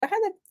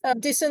a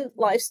decent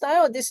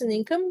lifestyle, a decent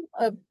income,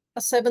 a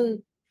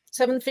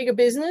seven-figure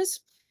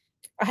business.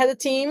 I had a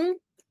team.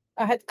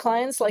 I had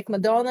clients like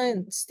Madonna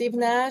and Steve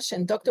Nash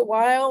and Dr.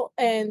 Weil,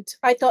 and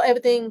I thought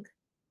everything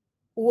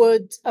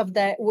would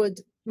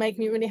make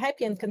me really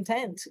happy and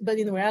content. But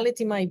in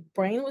reality, my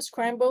brain was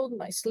scrambled,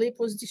 my sleep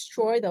was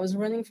destroyed. I was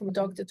running from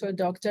doctor to a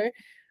doctor.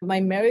 My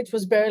marriage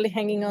was barely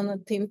hanging on a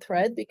thin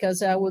thread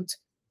because I would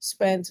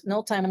spend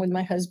no time with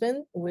my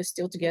husband. We're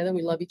still together,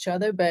 we love each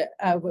other, but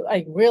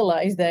I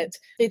realized that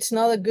it's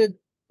not a good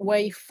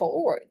way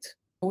forward.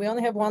 We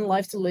only have one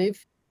life to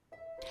live.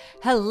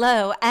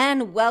 Hello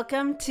and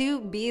welcome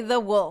to Be the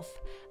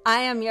Wolf. I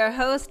am your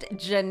host,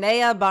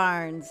 Janaea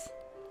Barnes.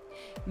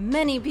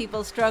 Many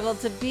people struggle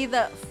to be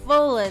the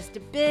fullest,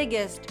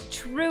 biggest,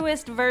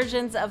 truest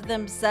versions of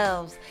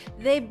themselves.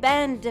 They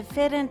bend to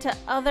fit into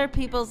other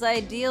people's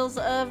ideals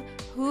of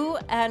who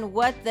and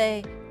what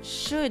they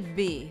should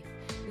be.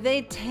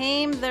 They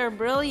tame their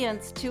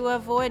brilliance to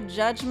avoid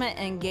judgment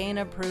and gain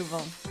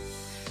approval.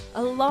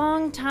 A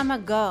long time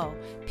ago,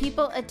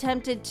 people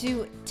attempted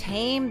to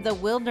tame the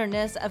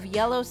wilderness of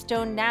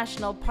Yellowstone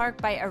National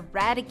Park by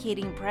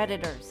eradicating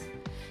predators.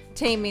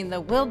 Taming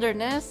the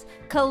wilderness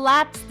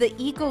collapsed the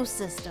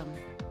ecosystem.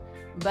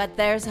 But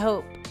there's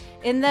hope.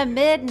 In the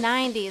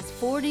mid-90s,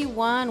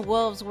 41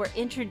 wolves were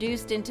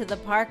introduced into the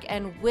park,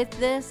 and with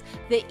this,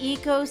 the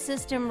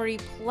ecosystem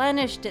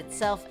replenished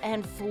itself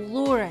and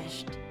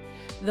flourished.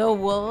 The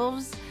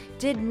wolves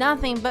did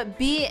nothing but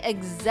be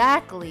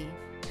exactly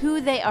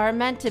who they are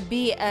meant to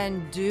be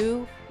and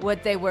do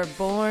what they were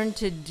born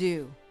to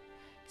do.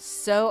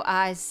 So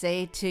I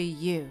say to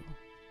you,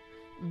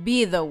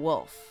 be the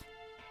wolf.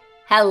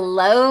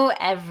 Hello,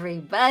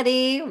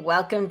 everybody.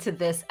 Welcome to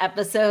this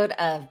episode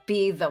of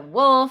Be the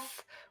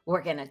Wolf.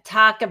 We're going to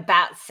talk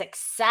about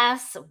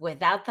success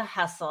without the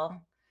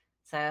hustle.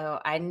 So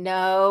I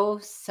know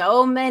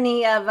so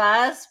many of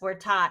us were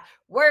taught,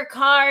 work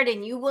hard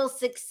and you will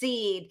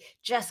succeed.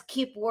 Just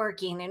keep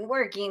working and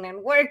working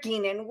and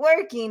working and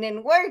working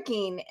and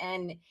working,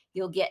 and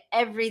you'll get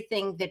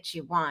everything that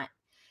you want.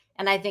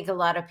 And I think a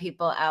lot of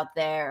people out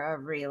there are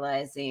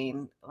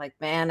realizing, like,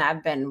 man,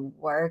 I've been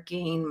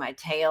working my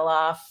tail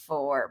off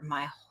for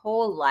my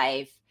whole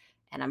life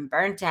and I'm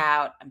burnt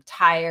out, I'm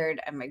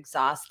tired, I'm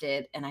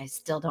exhausted, and I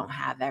still don't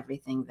have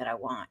everything that I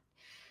want.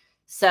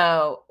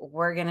 So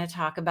we're going to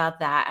talk about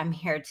that. I'm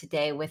here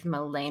today with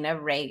Milena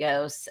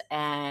Regos,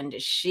 and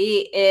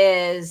she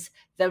is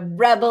the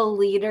rebel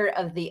leader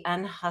of the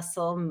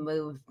Unhustle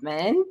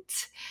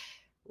movement,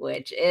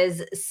 which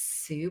is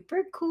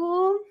super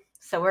cool.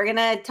 So we're going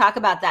to talk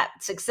about that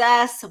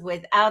success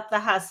without the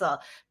hustle.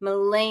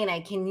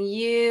 Milena, can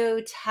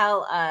you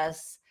tell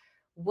us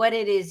what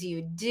it is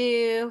you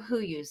do, who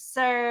you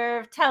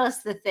serve? Tell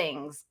us the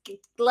things.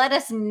 Let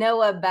us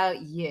know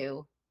about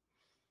you.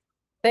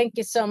 Thank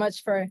you so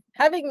much for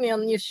having me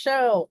on your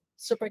show.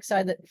 Super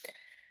excited.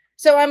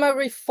 So I'm a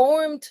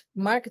reformed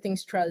marketing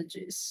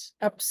strategist,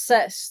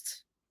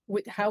 obsessed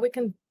with how we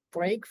can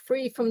break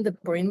free from the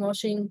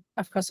brainwashing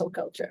of hustle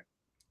culture,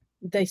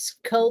 this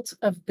cult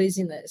of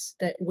busyness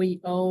that we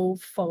all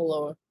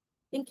follow,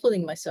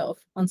 including myself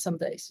on some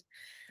days,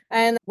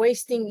 and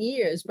wasting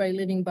years by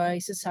living by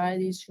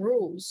society's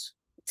rules,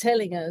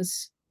 telling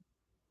us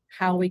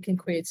how we can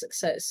create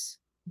success,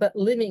 but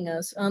leaving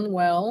us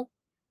unwell,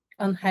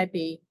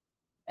 unhappy,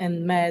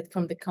 and mad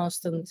from the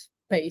constant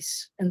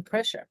pace and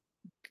pressure.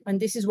 And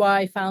this is why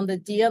I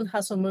founded the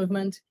Unhustle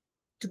movement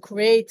to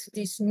create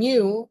this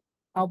new,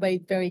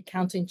 albeit very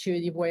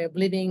counterintuitive way of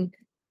living,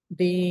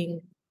 being,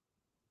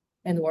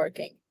 and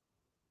working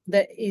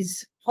that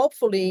is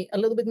hopefully a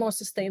little bit more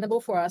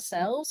sustainable for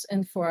ourselves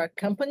and for our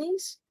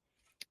companies,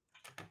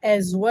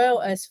 as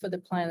well as for the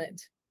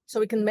planet.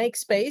 So we can make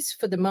space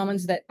for the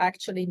moments that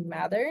actually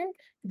matter,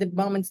 the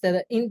moments that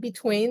are in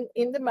between,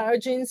 in the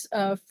margins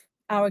of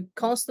our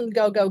constant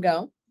go, go,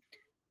 go,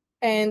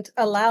 and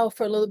allow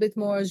for a little bit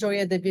more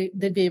joie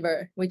de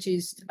vivre, which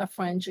is a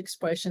French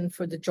expression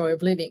for the joy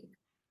of living.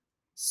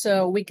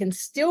 So we can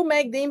still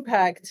make the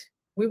impact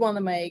we want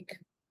to make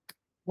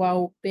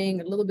while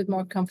being a little bit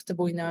more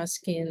comfortable in our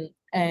skin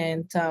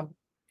and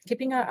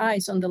keeping our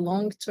eyes on the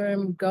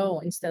long-term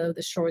goal instead of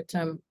the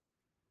short-term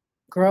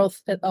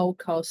growth at all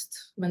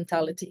cost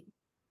mentality.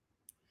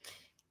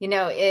 You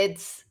know,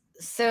 it's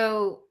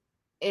so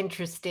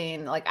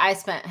interesting. Like, I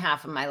spent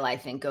half of my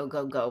life in go,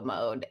 go, go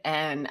mode,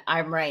 and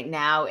I'm right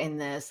now in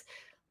this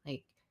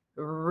like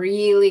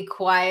really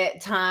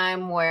quiet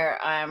time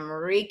where I'm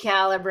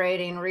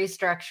recalibrating,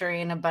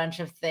 restructuring a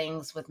bunch of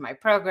things with my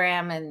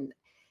program. And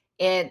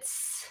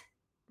it's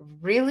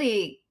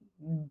really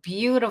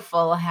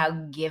beautiful how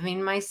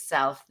giving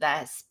myself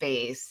that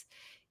space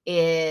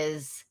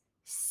is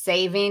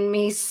saving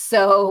me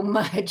so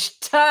much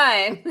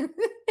time.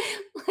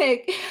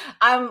 Like,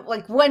 I'm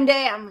like, one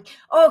day I'm like,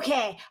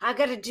 okay, I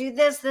got to do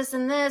this, this,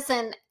 and this.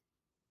 And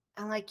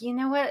I'm like, you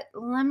know what?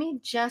 Let me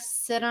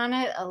just sit on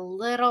it a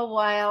little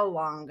while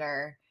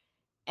longer.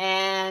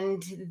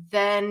 And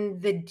then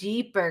the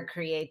deeper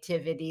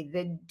creativity,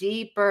 the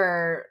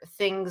deeper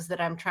things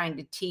that I'm trying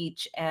to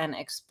teach and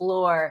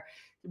explore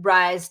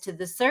rise to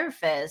the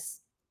surface.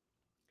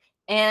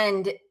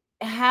 And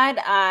had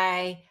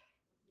I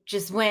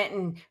just went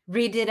and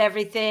redid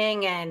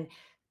everything and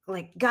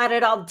like got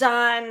it all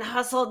done,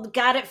 hustled,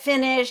 got it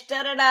finished,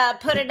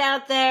 put it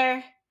out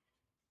there,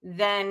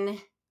 then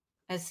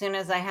as soon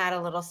as I had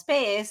a little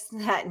space,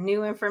 that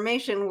new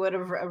information would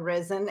have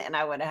arisen and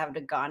I would have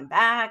to gone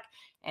back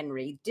and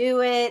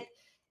redo it.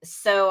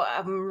 So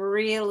I'm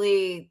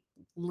really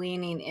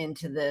leaning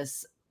into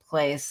this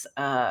place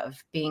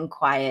of being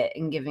quiet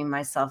and giving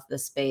myself the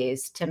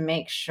space to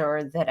make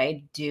sure that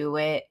I do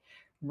it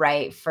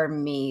right for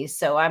me.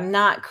 So I'm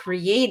not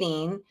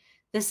creating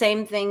the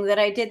same thing that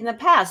I did in the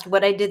past.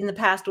 What I did in the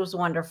past was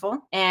wonderful.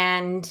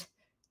 And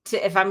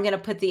if I'm going to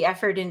put the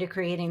effort into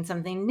creating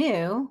something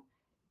new,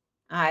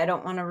 I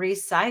don't want to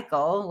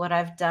recycle what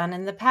I've done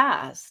in the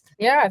past.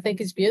 Yeah, I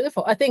think it's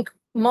beautiful. I think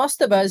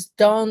most of us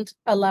don't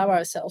allow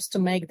ourselves to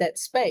make that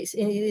space.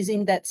 And it is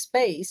in that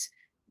space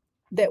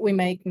that we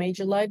make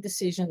major life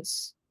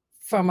decisions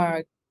from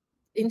our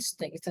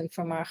instincts and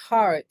from our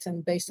heart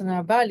and based on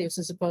our values,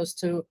 as opposed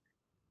to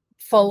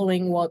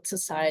following what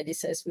society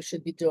says we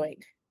should be doing.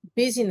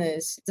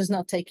 Busyness does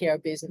not take care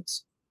of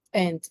business.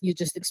 And you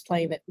just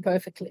explained it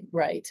perfectly,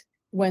 right?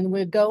 When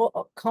we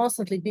go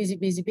constantly busy,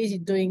 busy, busy,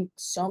 doing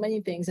so many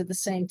things at the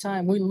same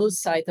time, we lose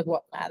sight of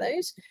what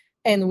matters,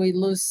 and we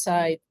lose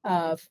sight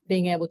of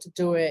being able to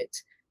do it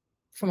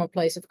from a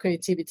place of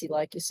creativity,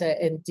 like you said,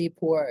 and deep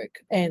work,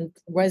 and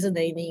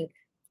resonating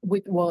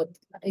with what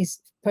is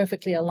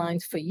perfectly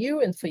aligned for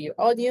you and for your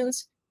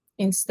audience,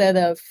 instead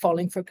of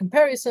falling for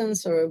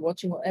comparisons or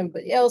watching what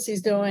everybody else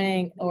is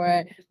doing,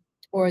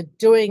 or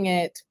doing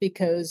it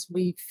because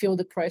we feel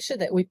the pressure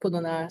that we put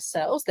on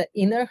ourselves, that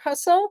inner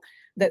hustle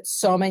that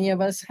so many of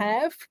us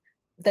have,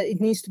 that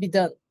it needs to be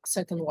done a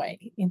certain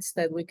way.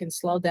 Instead, we can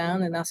slow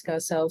down and ask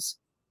ourselves,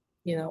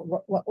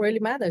 what really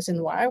matters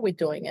and why are we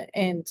doing it?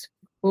 And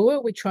who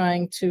are we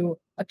trying to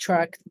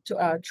attract to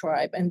our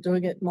tribe, and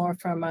doing it more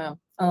from an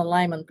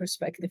alignment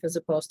perspective as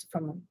opposed to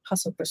from a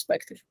hustle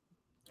perspective.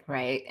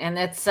 Right. And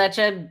it's such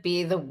a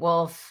be the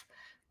wolf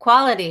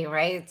quality,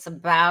 right? It's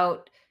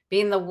about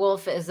being the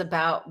wolf is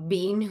about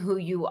being who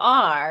you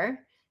are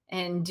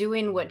and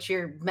doing what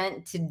you're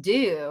meant to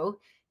do.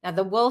 Now,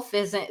 the wolf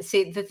isn't,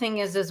 see, the thing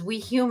is we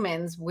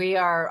humans, we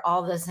are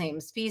all the same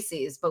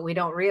species, but we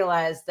don't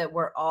realize that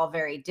we're all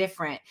very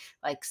different.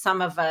 Like some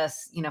of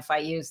us, if I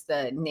use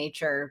the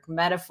nature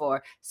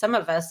metaphor, some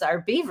of us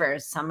are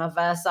beavers, some of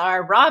us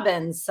are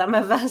robins, some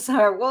of us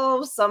are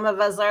wolves, some of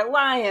us are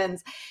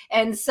lions.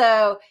 And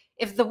so,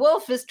 if the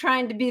wolf is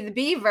trying to be the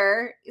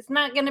beaver, it's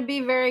not going to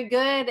be very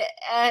good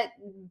at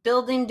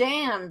building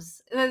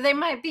dams. You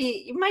might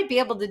be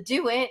able to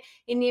do it,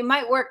 and you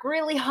might work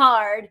really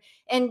hard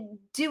and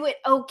do it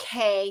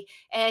okay,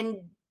 and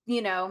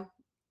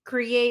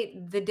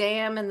create the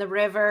dam and the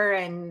river,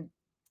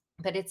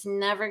 but it's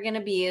never going to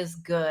be as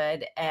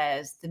good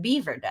as the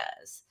beaver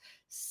does.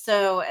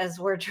 So as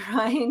we're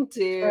trying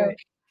to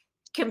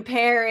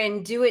compare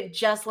and do it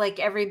just like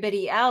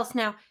everybody else.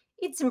 Now,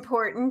 it's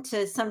important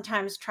to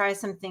sometimes try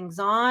some things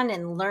on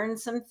and learn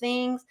some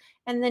things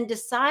and then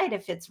decide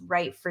if it's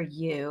right for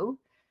you.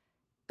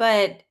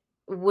 But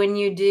when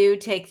you do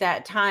take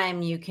that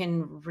time, you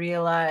can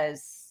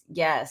realize,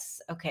 yes,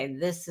 okay,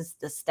 this is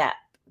the step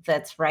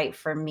that's right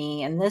for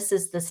me. And this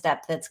is the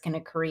step that's going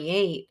to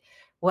create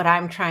what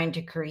I'm trying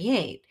to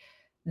create.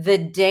 The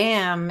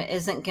dam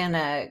isn't going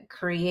to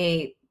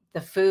create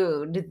the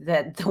food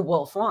that the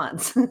wolf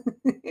wants.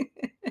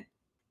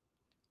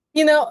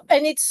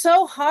 And it's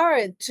so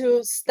hard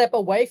to step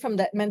away from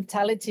that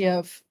mentality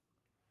of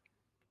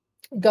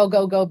go,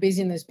 go, go,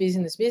 business,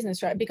 business,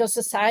 business, right? Because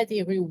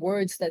society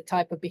rewards that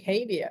type of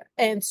behavior.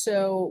 And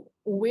so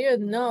we're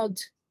not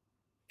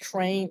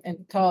trained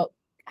and taught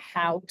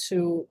how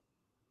to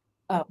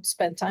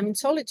spend time in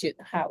solitude,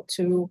 how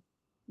to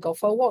go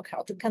for a walk,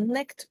 how to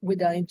connect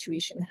with our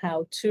intuition,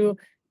 how to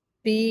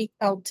be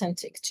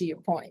authentic, to your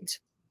point.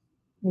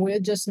 We're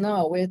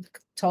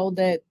told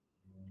that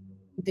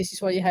this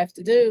is what you have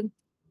to do.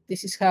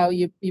 This is how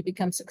you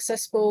become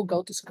successful,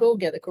 go to school,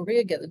 get a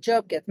career, get a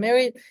job, get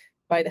married,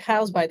 buy the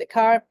house, buy the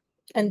car.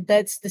 And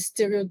that's the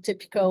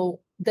stereotypical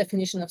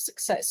definition of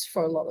success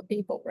for a lot of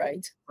people,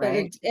 right? But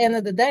at the end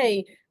of the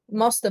day,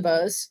 most of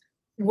us,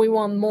 we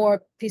want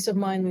more peace of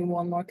mind, we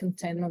want more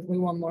contentment, we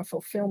want more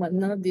fulfillment.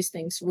 None of these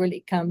things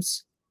really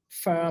comes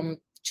from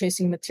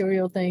chasing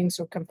material things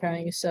or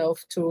comparing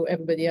yourself to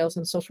everybody else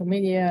on social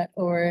media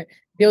or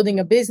building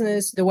a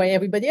business the way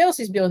everybody else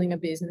is building a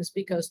business,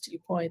 because to your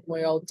point,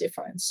 we're all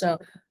different. So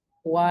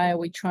why are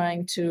we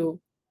trying to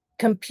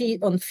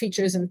compete on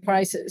features and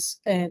prices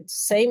and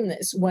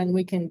sameness when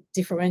we can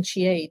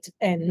differentiate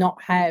and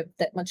not have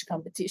that much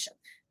competition?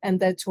 And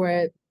that's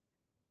where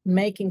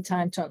making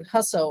time to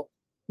hustle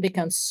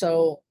becomes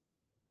so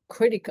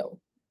critical.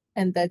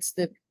 And that's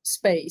the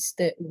space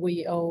that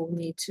we all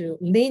need to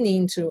lean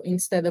into,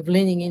 instead of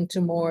leaning into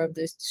more of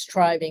the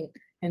striving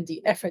and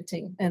the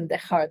efforting and the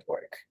hard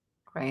work.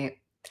 Right.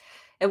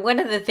 And one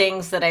of the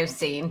things that I've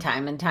seen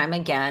time and time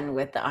again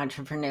with the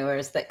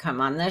entrepreneurs that come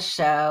on this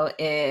show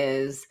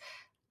is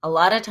a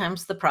lot of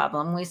times the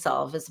problem we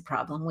solve is a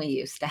problem we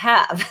used to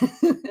have.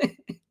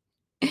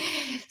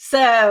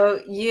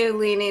 So you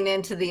leaning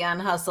into the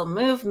Unhustle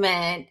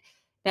movement,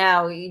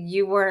 now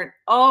you weren't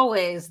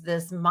always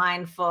this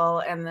mindful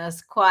and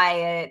this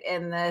quiet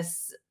and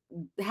this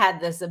had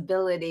this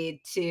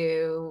ability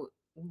to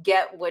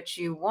get what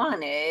you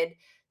wanted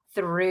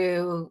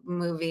through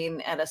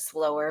moving at a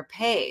slower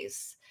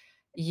pace.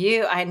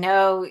 I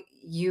know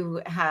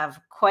you have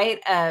quite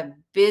a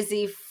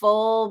busy,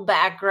 full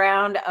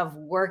background of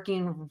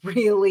working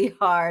really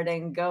hard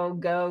and go,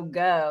 go,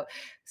 go.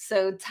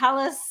 So tell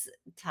us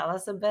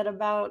a bit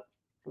about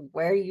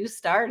where you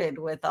started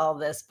with all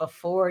this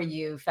before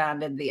you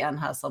founded the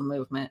Unhustle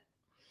movement.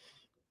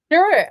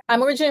 Sure.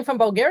 I'm originally from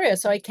Bulgaria,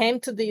 so I came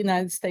to the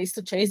United States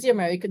to chase the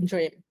American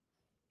dream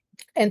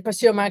and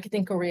pursue a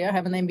marketing career. I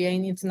have an MBA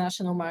in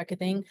international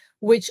marketing,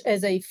 which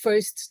as a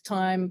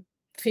first-time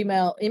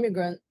female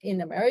immigrant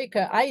in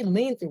America, I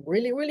leaned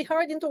really, really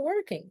hard into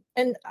working.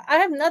 And I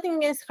have nothing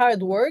against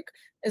hard work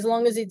as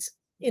long as it's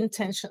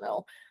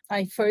intentional.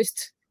 I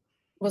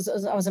was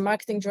a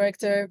marketing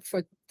director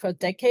for a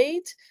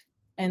decade.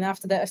 And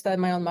after that, I started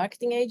my own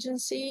marketing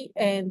agency,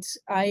 and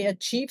I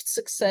achieved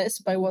success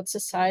by what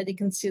society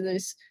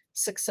considers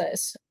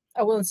success.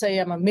 I wouldn't say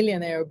I'm a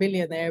millionaire or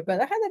billionaire, but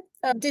I had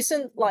a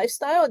decent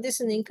lifestyle, a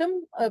decent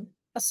income,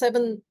 a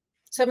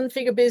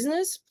seven-figure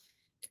business.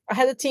 I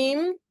had a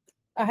team.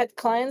 I had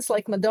clients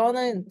like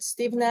Madonna and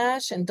Steve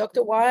Nash and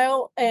Dr.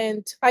 Weil,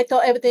 and I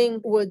thought everything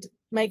would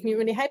make me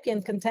really happy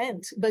and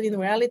content. But in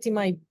reality,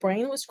 my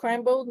brain was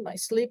scrambled, my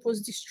sleep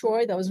was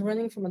destroyed. I was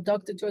running from a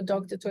doctor to a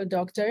doctor to a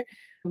doctor.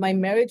 My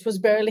marriage was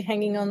barely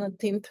hanging on a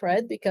thin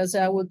thread because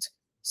I would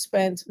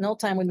spend no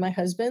time with my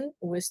husband.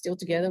 We're still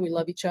together, we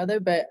love each other,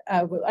 but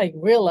I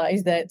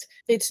realized that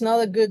it's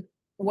not a good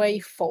way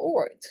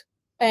forward.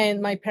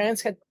 And my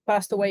parents had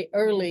passed away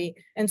early,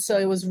 and so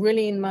it was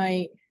really in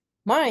my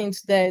mind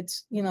that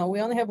we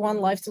only have one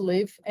life to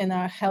live and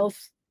our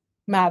health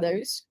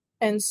matters.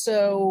 And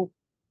so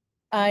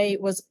I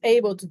was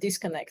able to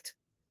disconnect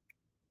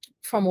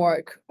from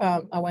work.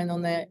 I went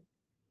on a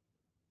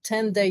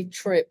 10-day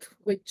trip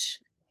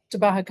to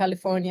Baja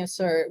California,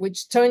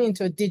 which turned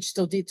into a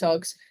digital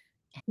detox.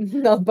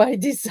 Not by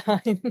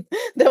design.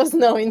 There was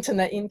no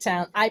internet in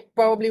town. I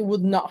probably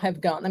would not have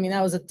gone. I mean,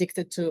 I was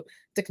addicted to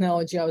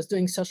technology. I was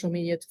doing social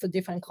media for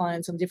different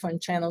clients on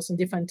different channels in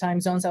different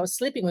time zones. I was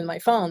sleeping with my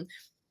phone,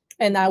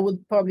 and I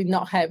would probably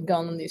not have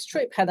gone on this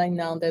trip had I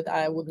known that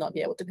I would not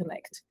be able to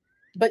connect.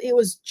 But it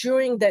was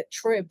during that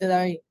trip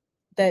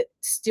that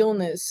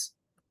stillness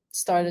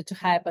started to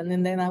happen.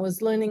 And then I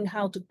was learning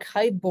how to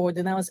kiteboard,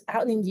 and I was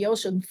out in the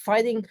ocean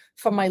fighting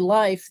for my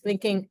life,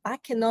 thinking, I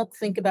cannot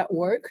think about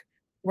work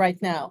right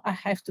now. I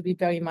have to be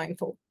very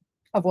mindful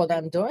of what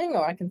I'm doing,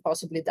 or I can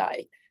possibly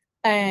die.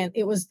 And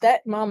it was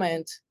that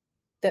moment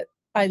that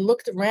I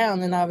looked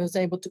around and I was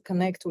able to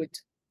connect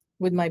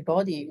with my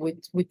body,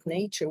 with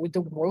nature, with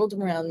the world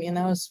around me. And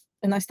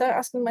I started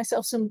asking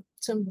myself some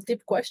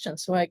deep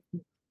questions. Like,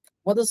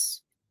 what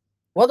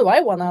do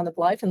I want out of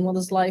life, and what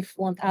does life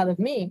want out of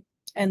me?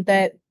 And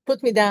that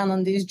put me down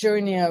on this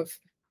journey of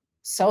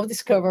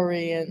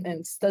self-discovery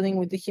and studying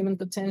with the Human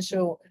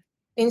Potential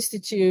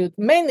Institute,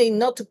 mainly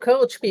not to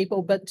coach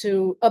people, but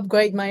to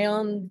upgrade my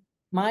own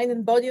mind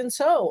and body and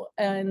soul.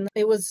 And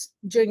it was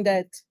during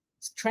that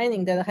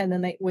training that I had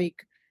an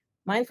 8-week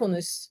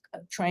mindfulness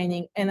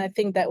training. And I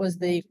think that was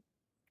the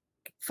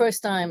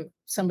first time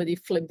somebody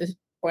flipped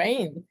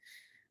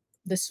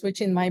the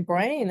switch in my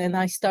brain. And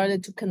I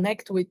started to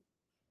connect with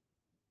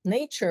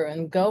nature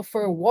and go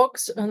for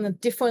walks in a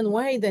different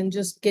way than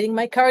just getting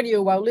my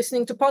cardio while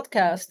listening to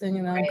podcasts,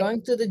 and Right.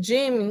 going to the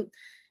gym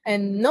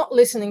and not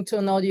listening to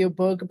an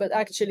audiobook, but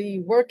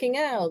actually working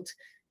out.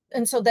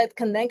 And so that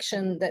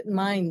connection, that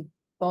mind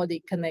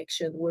body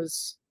connection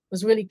was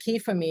really key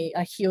for me.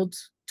 I healed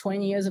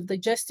 20 years of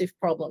digestive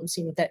problems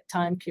in that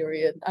time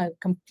period. I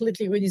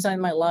completely redesigned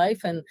my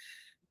life and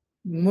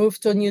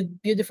moved to a new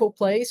beautiful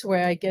place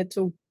where I get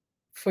to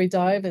free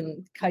dive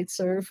and kite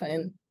surf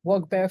and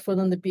walk barefoot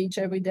on the beach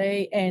every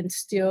day and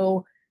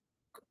still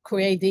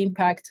create the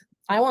impact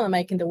I want to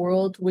make in the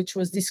world, which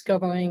was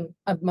discovering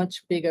a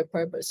much bigger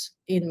purpose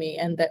in me.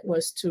 And that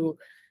was to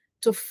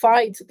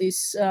fight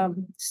this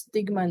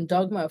stigma and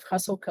dogma of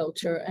hustle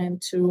culture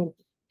and to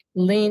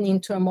lean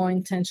into a more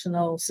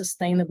intentional,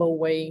 sustainable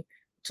way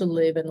to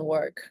live and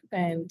work.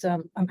 And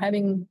I'm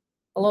having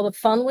a lot of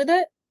fun with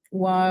it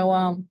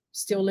while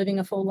still living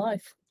a full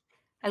life.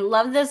 I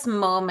love this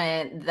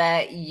moment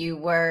that you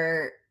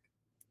were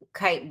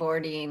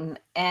kiteboarding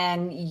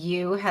and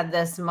you had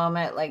this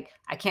moment like,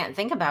 I can't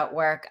think about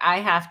work. I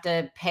have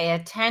to pay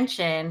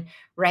attention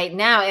right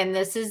now. And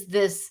this is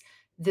this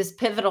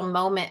pivotal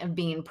moment of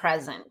being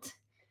present.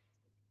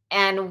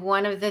 And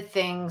one of the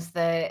things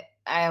that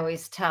I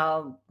always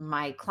tell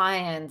my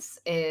clients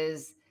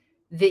is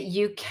that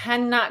you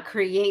cannot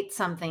create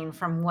something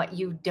from what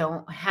you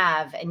don't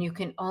have, and you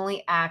can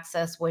only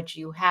access what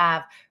you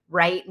have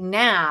right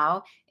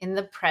now in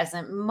the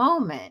present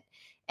moment.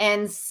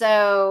 And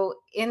so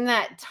in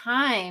that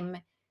time,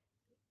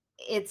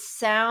 it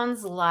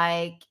sounds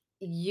like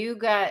you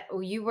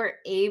were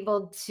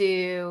able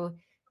to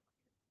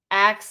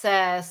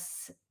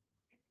access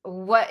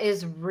what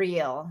is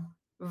real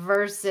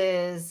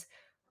versus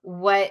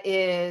what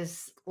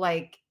is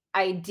like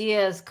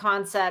ideas,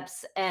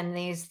 concepts, and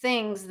these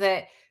things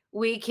that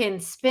we can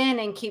spin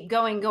and keep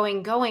going,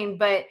 going, going,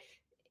 but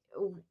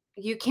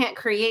you can't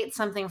create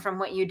something from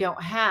what you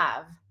don't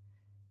have.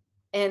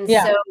 And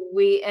Yeah, so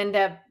we end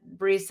up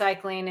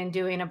recycling and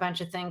doing a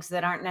bunch of things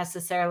that aren't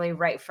necessarily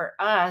right for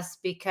us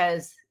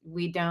because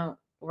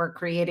we're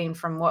creating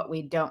from what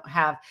we don't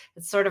have.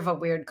 It's sort of a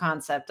weird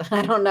concept.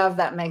 I don't know if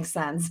that makes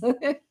sense.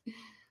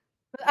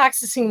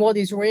 accessing what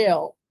is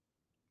real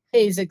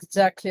is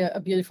exactly a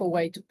beautiful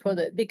way to put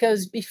it.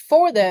 Because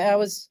before that, I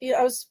was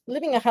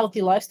living a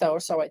healthy lifestyle, or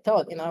so I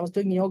thought. I was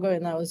doing yoga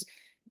and I was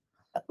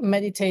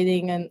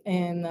meditating,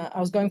 and I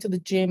was going to the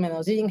gym and I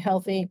was eating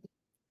healthy,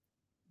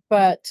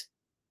 but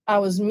I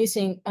was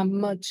missing a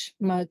much,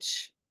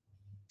 much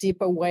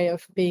deeper way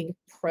of being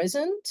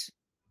present,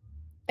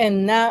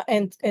 and now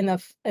and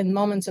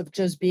moments of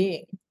just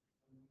being.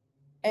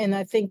 And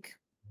I think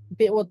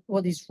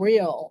what is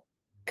real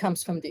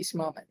comes from these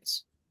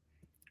moments.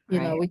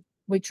 Right.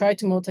 We try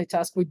to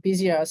multitask, we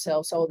busy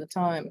ourselves all the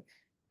time.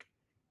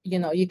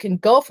 You can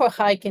go for a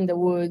hike in the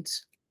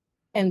woods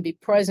and be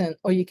present,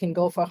 or you can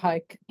go for a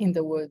hike in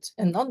the woods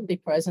and not be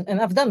present.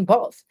 And I've done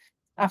both.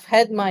 I've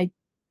had my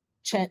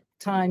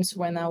times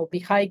when I will be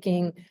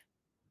hiking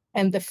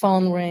and the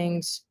phone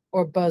rings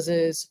or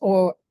buzzes,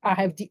 or I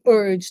have the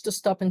urge to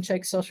stop and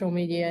check social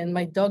media, and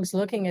my dog's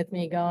looking at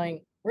me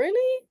going,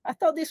 really? I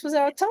thought this was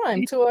our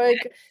time to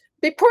like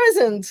be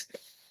present.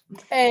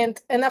 And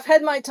I've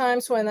had my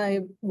times when I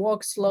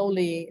walk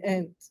slowly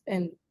and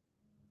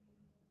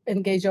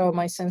engage all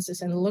my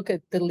senses and look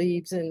at the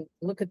leaves and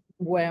look at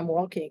where I'm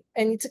walking.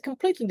 And it's a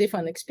completely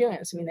different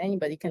experience. I mean,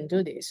 anybody can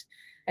do this.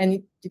 And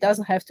it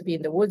doesn't have to be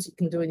in the woods, you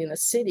can do it in a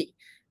city.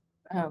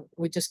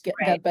 We just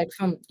Right. got back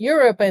from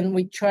Europe and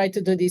we tried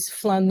to do this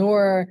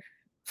flaneuring.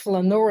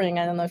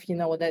 I don't know if you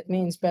know what that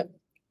means, but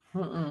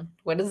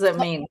What does it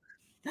mean?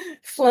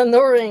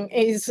 flaneuring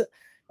is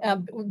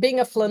being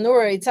a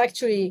flaneur. It's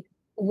actually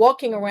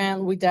walking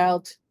around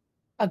without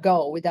a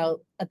goal,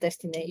 without a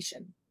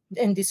destination,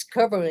 and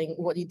discovering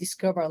what you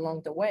discover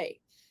along the way.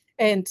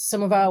 And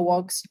some of our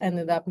walks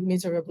ended up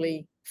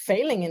miserably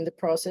failing in the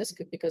process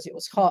because it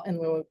was hot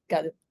and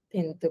got it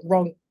in the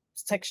wrong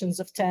sections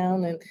of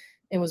town, and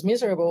it was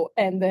miserable.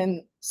 And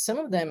then some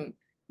of them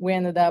we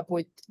ended up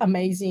with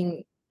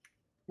amazing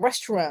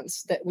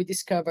restaurants that we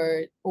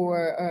discovered,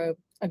 or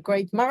a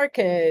great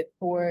market,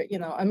 or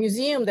a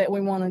museum that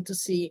we wanted to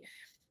see.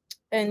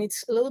 And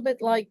it's a little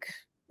bit like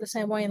the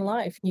same way in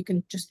life. You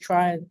can just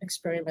try and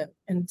experiment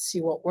and see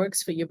what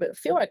works for you, but I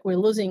feel like we're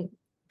losing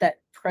that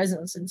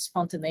presence and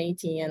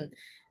spontaneity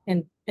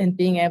and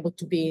being able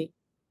to be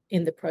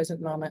in the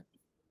present moment.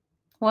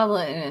 Well,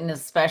 and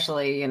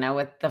especially,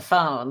 with the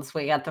phones,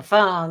 we got the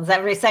phones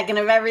every second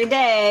of every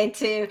day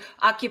to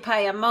occupy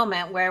a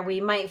moment where we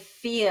might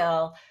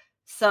feel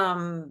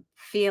some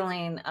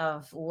feeling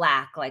of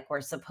lack, like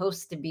we're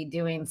supposed to be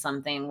doing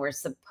something, we're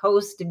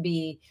supposed to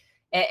be,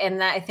 and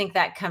that I think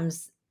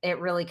it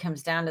really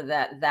comes down to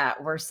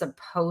that we're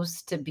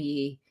supposed to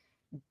be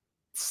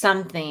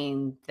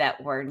something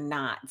that we're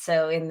not.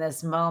 So in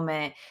this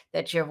moment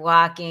that you're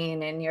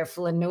walking and you're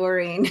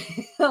flaneuring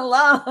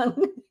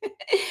along,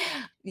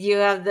 you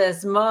have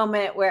this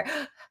moment where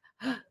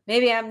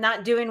maybe I'm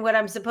not doing what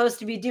I'm supposed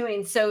to be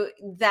doing. So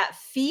that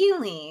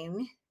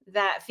feeling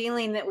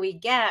that we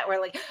get, we're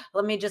like,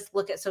 let me just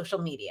look at social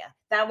media.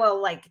 That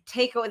will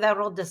that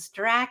will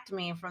distract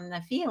me from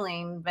the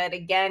feeling. But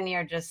again,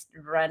 you're just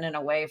running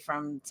away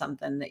from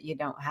something that you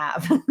don't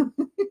have.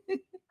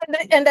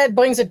 And that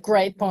brings a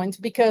great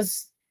point,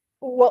 because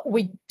what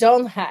we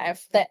don't have,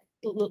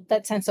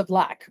 that sense of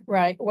lack,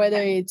 right?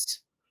 Whether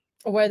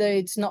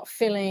it's not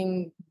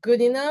feeling good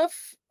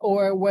enough,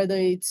 or whether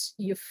it's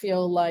you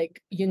feel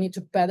like you need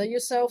to better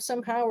yourself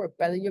somehow or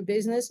better your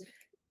business.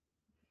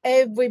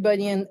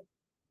 Everybody and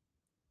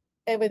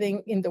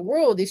everything in the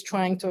world is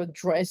trying to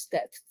address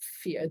that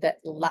fear, that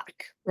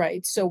lack,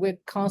 right? So we're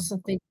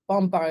constantly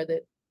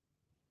bombarded.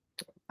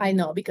 I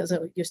know, because I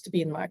used to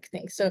be in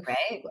marketing. So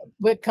Right.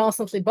 we're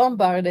constantly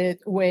bombarded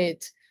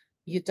with,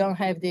 you don't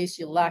have this,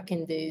 you lack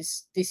in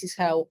this is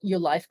how your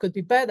life could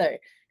be better.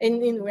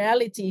 And in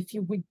reality,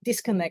 if we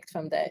disconnect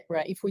from that,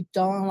 right? If we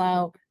don't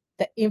allow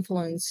the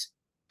influence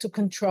to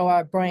control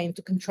our brain,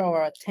 to control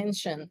our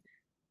attention,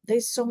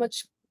 there's so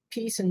much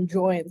peace and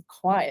joy and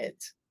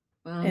quiet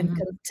and Mhm.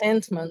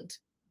 contentment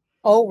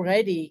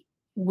already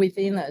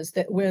within us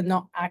that we're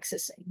not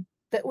accessing,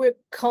 that we're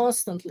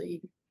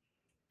constantly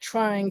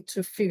trying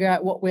to figure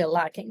out what we're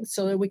lacking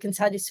so that we can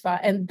satisfy.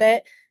 And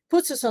that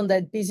puts us on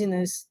that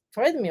busyness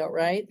treadmill,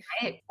 right?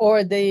 Right.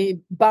 Or the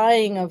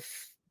buying of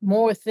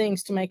more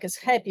things to make us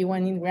happy,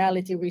 when in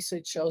reality,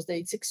 research shows that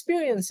it's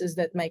experiences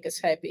that make us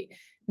happy,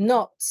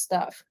 not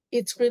stuff.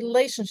 It's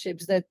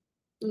relationships that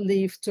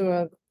lead to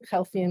a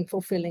healthy and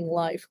fulfilling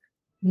life,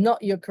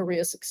 not your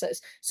career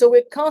success. So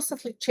we're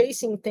constantly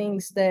chasing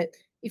things that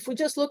if we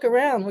just look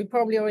around, we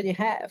probably already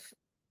have.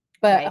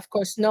 But Right. of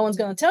course, no one's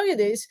going to tell you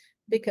this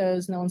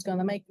because no one's going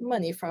to make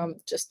money from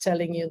just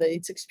telling you that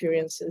it's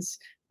experiences.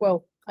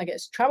 Well, I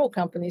guess travel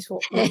companies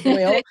will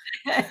Restaurants.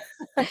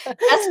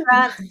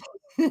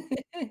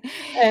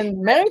 and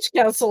marriage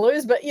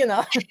counselors, but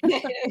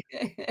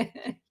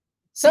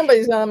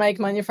somebody's going to make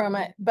money from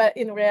it. But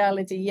in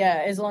reality,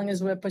 yeah, as long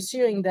as we're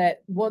pursuing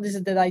that, what is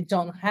it that I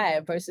don't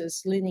have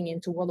versus leaning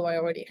into what do I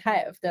already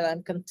have that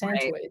I'm content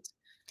Right. with.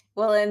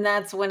 Well, and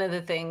that's one of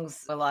the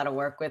things a lot of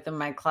work with in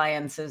my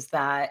clients is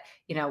that,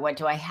 what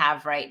do I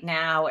have right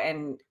now?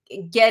 And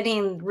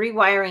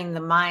rewiring the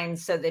mind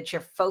so that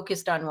you're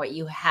focused on what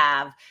you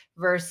have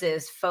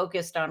versus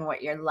focused on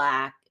what you're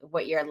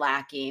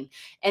lacking.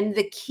 And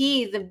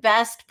the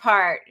best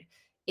part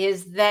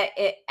is that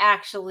it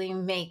actually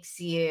makes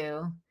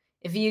you,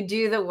 if you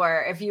do the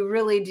work, if you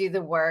really do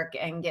the work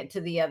and get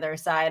to the other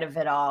side of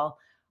it all,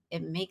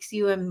 it makes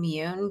you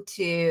immune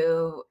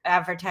to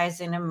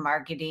advertising and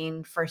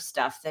marketing for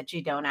stuff that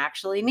you don't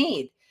actually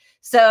need.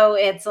 So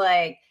it's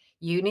like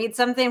you need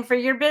something for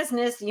your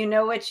business, you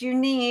know what you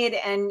need,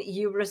 and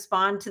you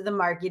respond to the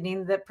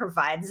marketing that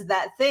provides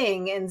that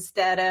thing and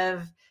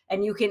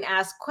you can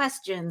ask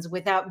questions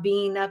without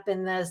being up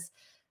in this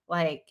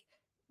like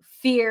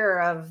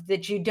fear of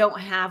that you don't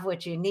have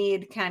what you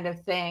need kind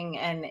of thing.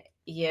 And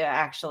you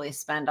actually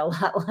spend a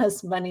lot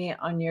less money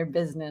on your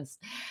business.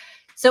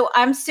 So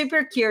I'm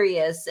super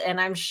curious, and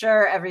I'm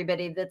sure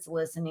everybody that's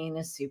listening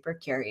is super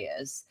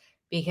curious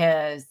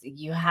because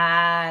you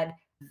had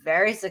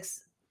very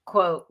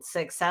quote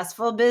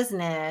successful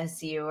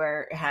business.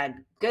 Had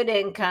good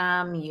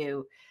income.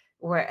 You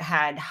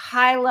had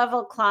high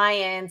level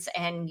clients,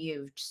 and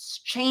you've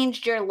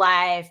changed your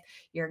life.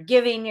 You're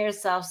giving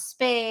yourself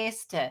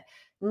space to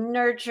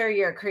nurture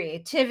your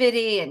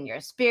creativity and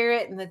your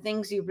spirit and the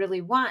things you really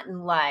want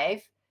in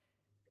life.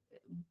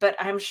 But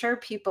I'm sure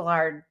people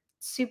are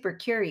super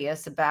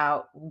curious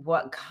about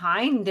what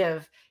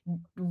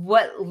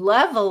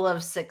level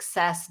of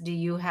success do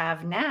you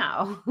have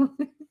now?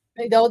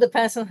 It all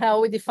depends on how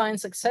we define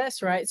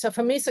success, right? So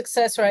for me,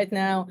 success right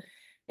now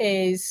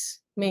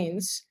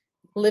means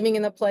living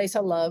in a place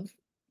I love,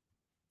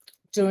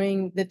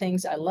 doing the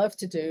things I love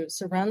to do,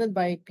 surrounded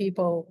by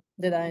people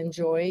that I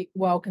enjoy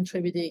while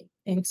contributing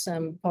in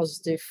some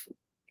positive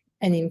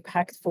and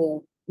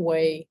impactful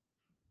way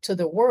to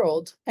the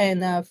world.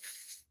 And I've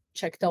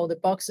checked all the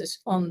boxes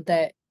on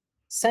that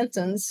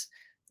sentence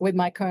with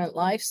my current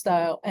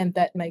lifestyle, and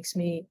that makes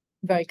me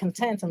very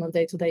content on a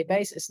day-to-day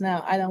basis.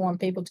 Now, I don't want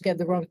people to get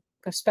the wrong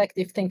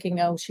perspective thinking,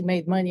 oh, she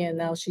made money and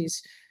now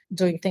she's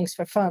doing things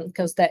for fun,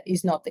 because that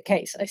is not the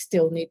case. I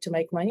still need to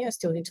make money. I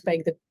still need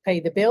to pay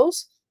the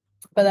bills,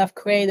 but I've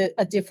created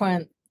a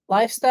different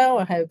lifestyle.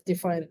 I have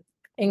different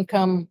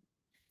income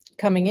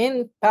coming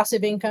in,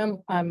 passive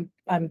income. I'm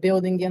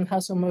building the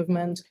Unhustle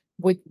movement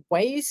with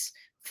ways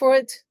for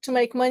it to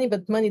make money,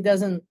 but money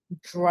doesn't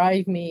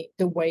drive me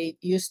the way it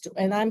used to.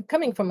 And I'm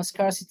coming from a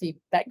scarcity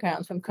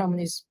background from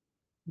communist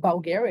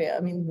Bulgaria.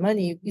 I mean,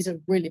 money is a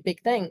really big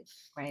thing.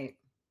 Right.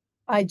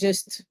 I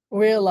just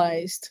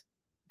realized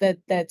that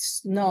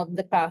that's not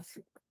the path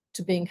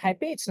to being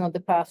happy. It's not the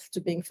path to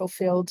being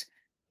fulfilled.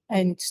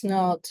 And it's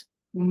not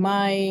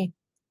my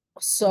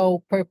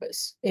sole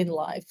purpose in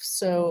life.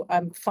 So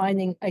I'm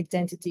finding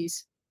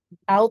identities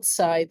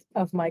outside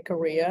of my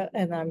career,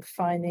 and I'm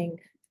finding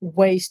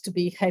ways to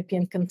be happy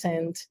and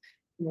content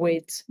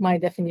with my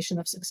definition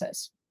of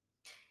success.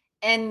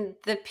 And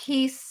the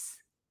piece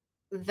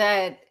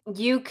that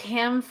you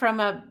came from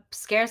a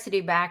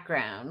scarcity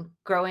background,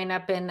 growing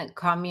up in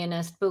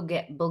communist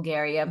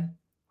Bulgaria.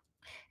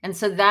 And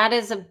so that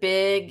is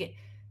the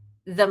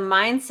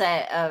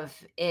mindset of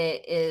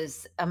it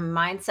is a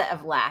mindset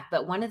of lack.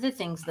 But one of the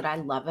things that I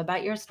love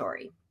about your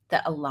story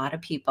that a lot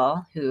of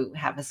people who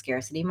have a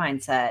scarcity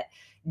mindset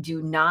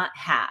do not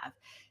have.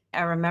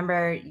 I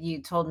remember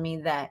you told me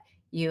that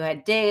you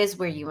had days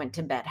where you went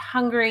to bed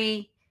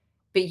hungry,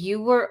 but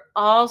you were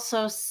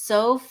also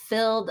so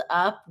filled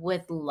up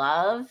with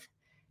love.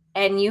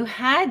 And you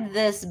had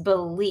this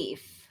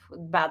belief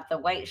about the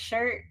white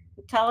shirt.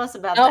 Tell us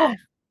about that.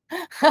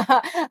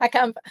 Oh, I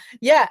can't.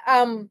 Yeah.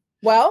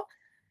 Well,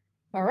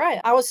 all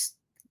right. I was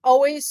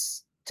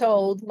always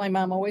told, my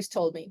mom always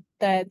told me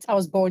that I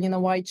was born in a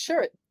white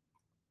shirt.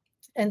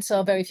 And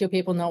so very few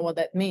people know what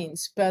that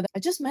means. But I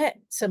just met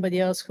somebody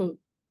else who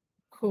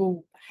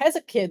has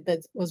a kid that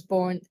was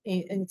born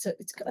in, and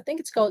it's I think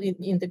it's called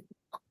in the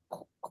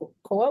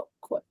coil.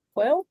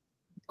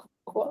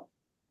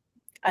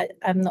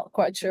 I'm not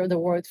quite sure the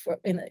word for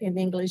in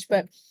English,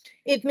 but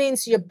it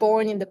means you're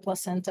born in the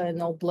placenta and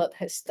no blood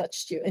has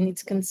touched you, and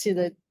it's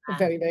considered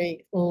very,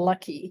 very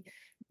lucky.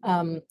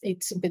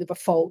 It's a bit of a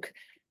folk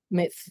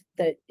myth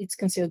that it's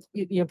considered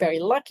you're very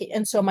lucky,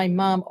 and so my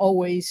mom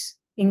always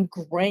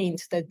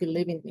ingrained that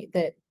belief in me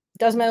that it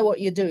doesn't matter what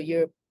you do,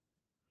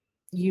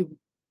 you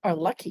are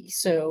lucky.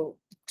 So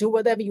do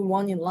whatever you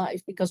want in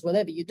life, because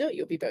whatever you do,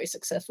 you'll be very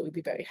successful, you'll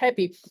be very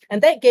happy,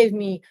 and that gave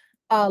me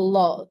a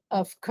lot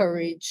of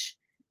courage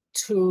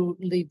to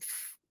live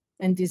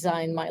and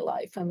design my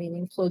life. I mean,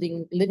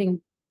 including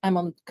living I'm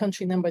on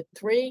country number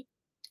 3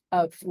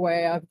 of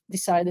where I've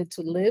decided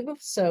to live.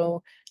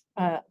 So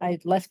I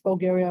left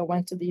Bulgaria,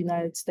 went to the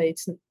United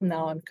States.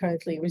 Now I'm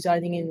currently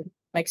residing in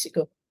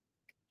Mexico.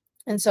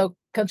 And so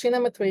country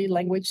number 3,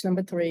 language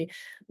number 3,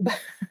 but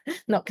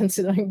not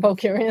considering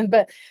Bulgarian,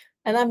 but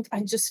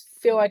I just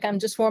feel like I'm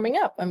just warming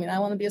up. I mean, I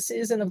want to be a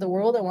citizen of the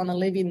world. I want to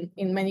live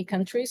in many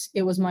countries.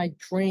 It was my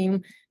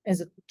dream as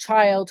a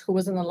child who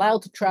wasn't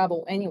allowed to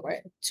travel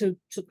anywhere to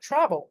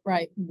travel,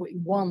 right? We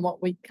want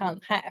what we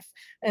can't have.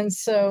 And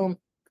so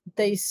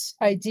this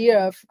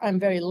idea of I'm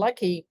very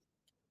lucky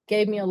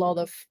gave me a lot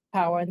of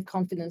power and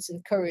confidence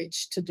and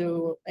courage to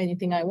do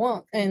anything I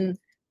want. And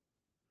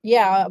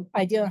yeah,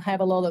 I didn't have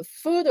a lot of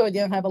food, or I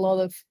didn't have a lot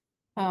of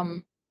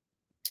um,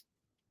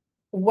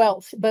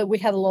 wealth, but we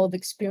had a lot of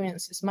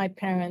experiences. My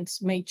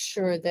parents made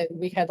sure that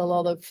we had a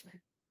lot of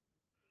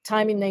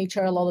time in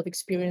nature, a lot of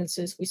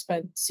experiences. We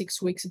spent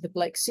 6 weeks at the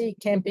Black Sea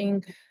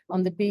camping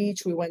on the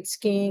beach. We went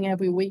skiing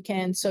every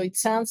weekend. So it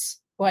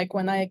sounds like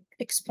when I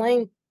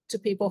explain to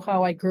people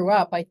how I grew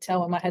up, I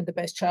tell them I had the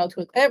best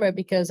childhood ever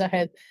because I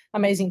had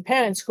amazing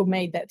parents who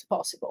made that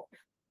possible.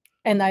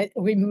 And I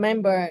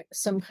remember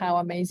somehow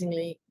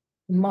amazingly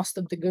most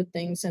of the good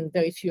things and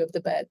very few of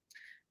the bad.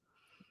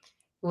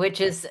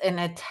 Which is an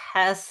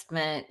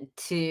attestament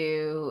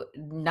to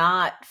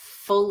not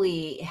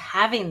fully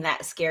having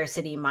that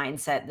scarcity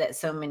mindset that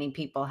so many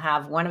people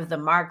have. One of the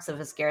marks of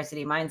a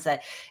scarcity mindset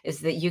is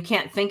that you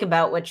can't think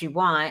about what you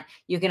want.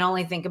 You can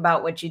only think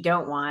about what you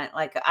don't want.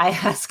 Like I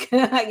ask,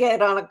 I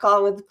get on a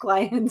call with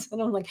clients and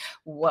I'm like,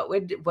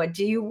 what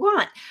do you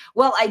want?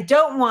 Well, I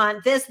don't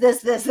want this,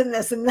 this, this, and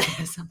this, and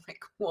this. I'm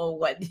like, well,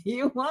 what do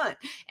you want?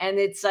 And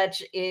it's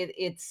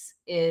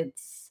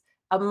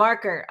a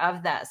marker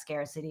of that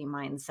scarcity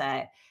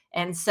mindset.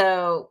 And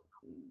so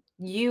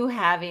you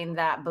having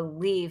that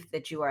belief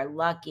that you are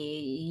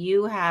lucky,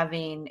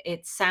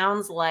 it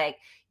sounds like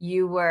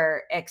you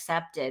were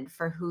accepted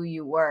for who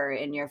you were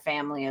in your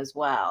family as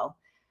well.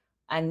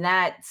 And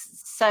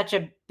that's such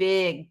a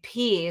big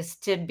piece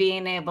to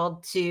being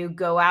able to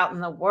go out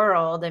in the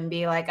world and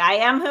be like, I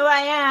am who I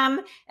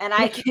am, and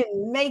I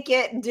can make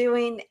it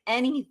doing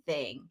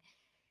anything.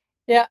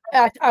 Yeah,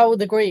 I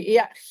would agree.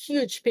 Yeah,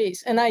 huge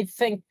piece. And I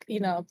think,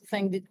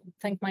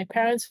 thank my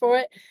parents for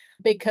it,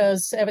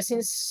 because ever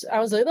since I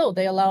was little,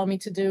 they allowed me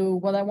to do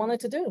what I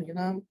wanted to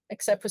do,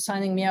 except for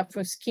signing me up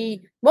for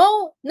ski.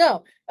 Well,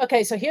 no.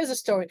 Okay, so here's a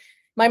story.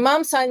 My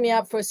mom signed me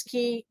up for a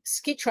ski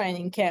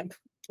training camp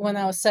when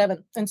I was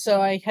 7. And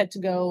so I had to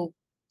go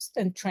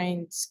and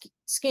train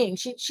skiing.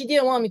 She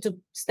didn't want me to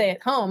stay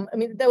at home. I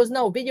mean, there was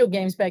no video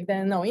games back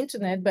then, no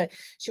internet, but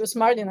she was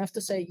smart enough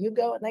to say, you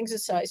go and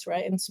exercise,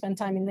 right? And spend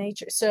time in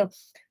nature. So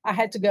I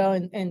had to go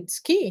and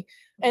ski.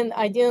 And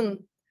I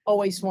didn't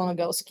always want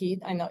to go ski.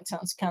 I know it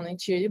sounds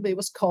counterintuitive, but it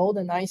was cold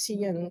and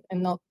icy and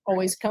not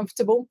always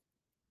comfortable.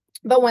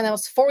 But when I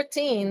was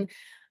 14,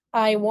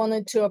 I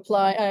wanted to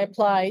apply. I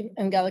applied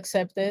and got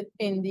accepted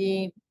in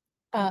the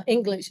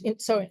in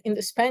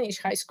the Spanish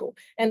high school.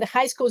 And the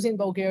high schools in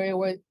Bulgaria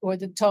were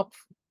the top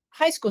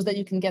high schools that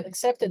you can get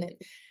accepted in.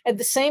 At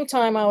the same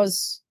time, I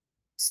was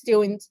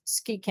still in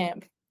ski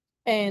camp,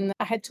 and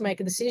I had to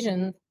make a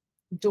decision.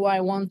 Do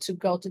I want to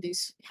go to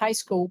this high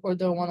school, or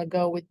do I want to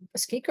go with a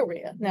ski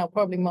career? Now,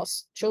 probably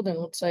most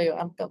children would say,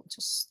 I'm going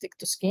to stick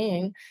to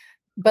skiing.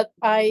 But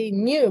I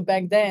knew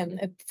back then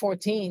at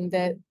 14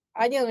 that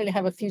I didn't really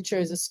have a future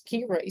as a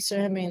ski racer.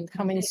 I mean,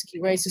 how many ski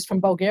races from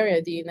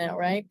Bulgaria do you know,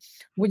 right?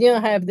 We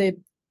didn't have the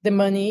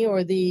money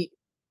or the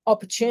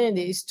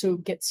opportunities to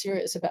get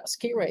serious about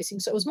ski racing.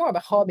 So it was more of a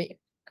hobby.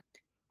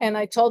 And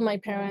I told my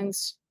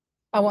parents,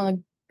 I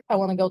want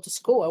to go to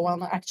school. I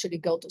want to actually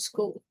go to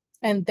school.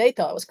 And they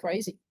thought I was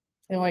crazy.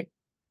 They're like,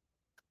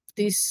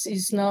 this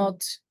is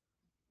not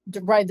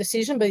the right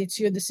decision, but it's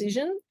your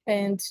decision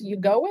and you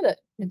go with it.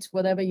 It's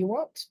whatever you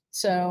want.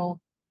 So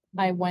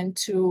I went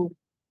to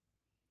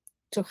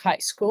high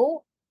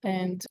school,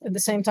 and at the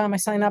same time I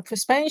signed up for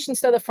Spanish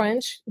instead of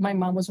French. My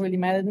mom was really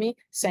mad at me.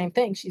 Same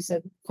thing. She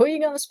said, who are you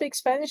going to speak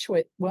Spanish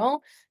with?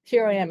 Well,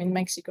 here I am in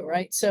Mexico,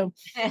 right? So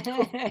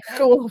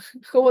who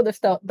would have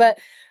thought? But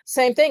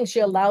same thing.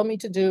 She allowed me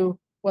to do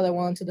what I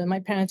wanted to do.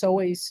 My parents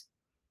always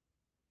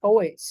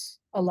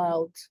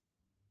allowed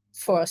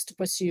for us to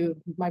pursue,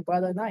 my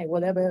brother and I,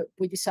 whatever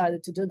we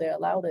decided to do, they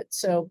allowed it.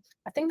 So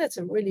I think that's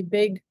a really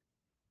big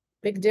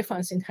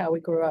difference in how we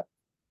grew up.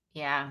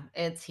 Yeah,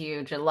 it's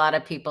huge. A lot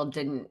of people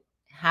didn't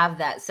have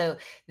that. So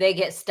they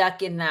get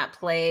stuck in that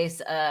place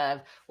of,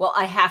 well,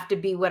 I have to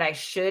be what I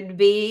should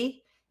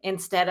be,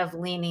 instead of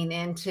leaning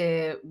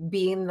into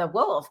being the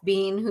wolf,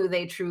 being who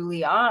they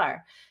truly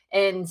are.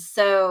 And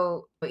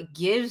so it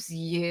gives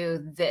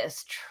you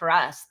this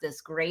trust, this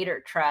greater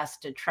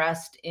trust, to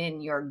trust in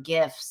your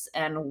gifts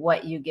and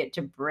what you get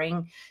to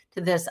bring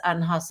to this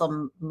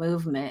unhustle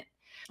movement.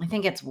 I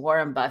think it's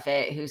Warren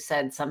Buffett who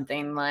said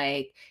something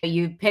like,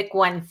 you pick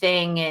one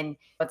thing and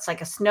it's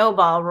like a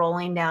snowball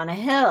rolling down a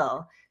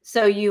hill.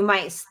 So you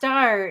might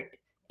start,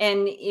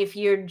 and if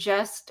you're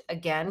just,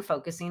 again,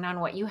 focusing on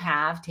what you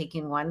have,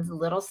 taking one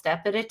little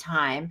step at a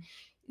time,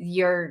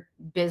 your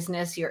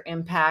business, your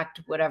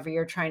impact, whatever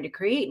you're trying to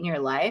create in your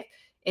life,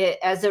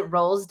 as it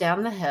rolls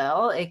down the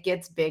hill, it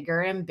gets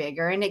bigger and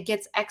bigger, and it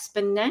gets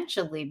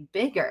exponentially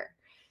bigger.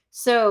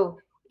 So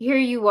here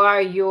you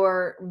are,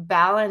 you're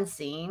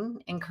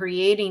balancing and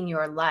creating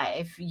your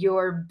life.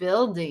 You're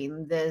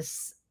building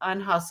this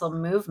unhustle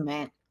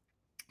movement.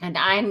 And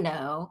I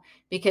know,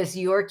 because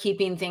you're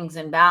keeping things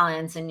in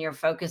balance and you're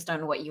focused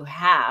on what you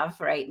have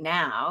right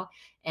now,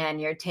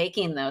 and you're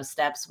taking those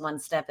steps one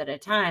step at a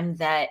time,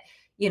 that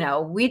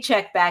we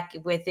check back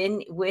with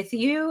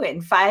you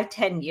in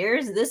 5-10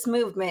 years, this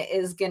movement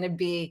is going to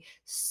be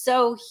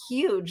so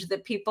huge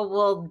that people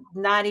will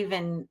not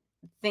even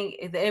think,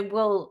 it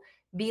will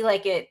be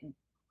like it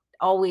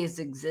always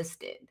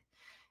existed.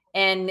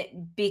 And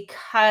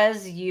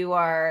because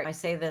I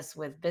say this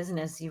with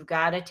business, you've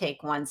got to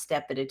take one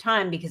step at a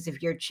time, because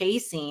if you're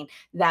chasing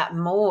that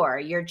more,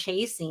 you're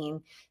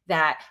chasing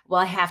that, well,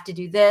 I have to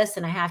do this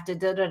and I have to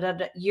da da da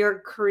da.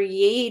 You're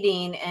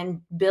creating and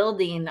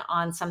building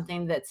on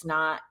something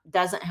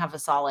doesn't have a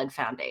solid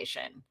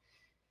foundation.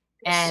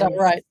 So And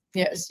right.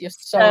 Yes, you're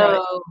so right.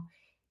 so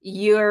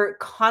you're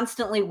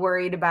constantly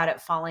worried about it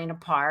falling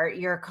apart.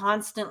 You're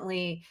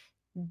constantly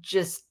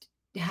just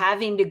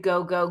having to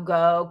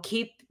go,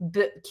 keep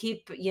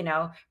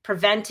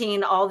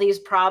preventing all these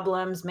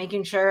problems,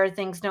 making sure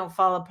things don't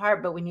fall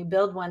apart. But when you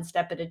build one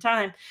step at a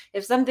time,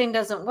 if something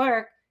doesn't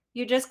work,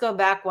 you just go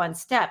back one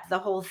step. The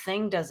whole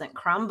thing doesn't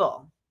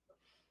crumble.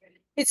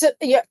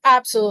 You're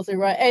absolutely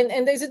right.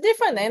 And there's a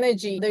different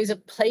energy. There's a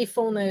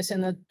playfulness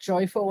and a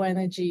joyful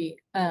energy,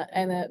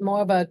 and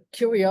more about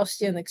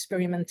curiosity and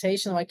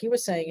experimentation. Like you were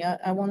saying,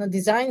 I want to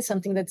design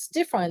something that's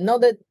different.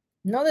 Not that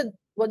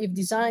what you've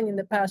designed in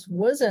the past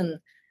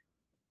wasn't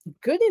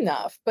good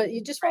enough, but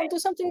you just want to do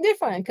something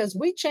different, because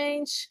we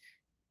change,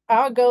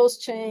 our goals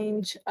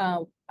change,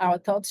 our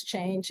thoughts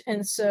change.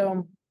 And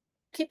so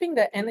keeping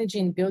that energy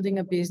in building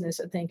a business,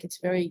 I think it's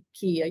very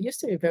key. I used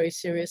to be very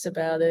serious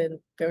about it and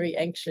very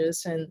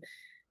anxious. And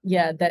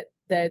yeah, that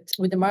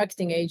with the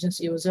marketing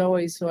agency, it was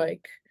always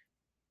like,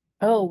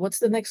 oh, what's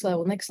the next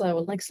level, next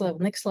level, next level,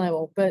 next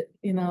level. But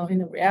in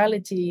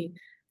reality,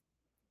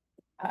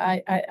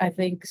 I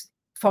think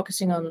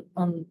focusing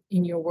on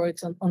in your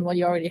words on what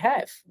you already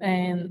have,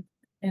 and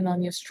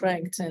on your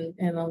strengths, and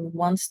on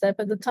one step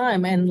at a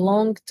time, and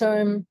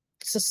long-term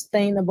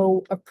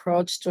sustainable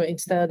approach to it,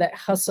 instead of that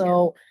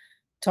hustle,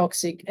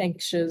 toxic,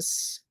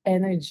 anxious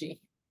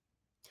energy.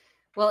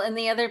 Well, and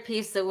the other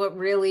piece that what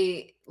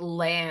really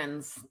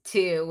lands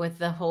too with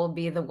the whole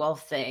Be the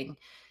Wolf thing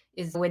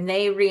is when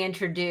they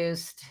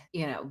reintroduced,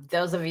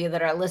 those of you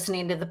that are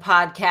listening to the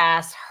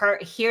podcast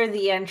hear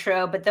the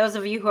intro, but those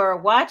of you who are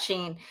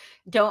watching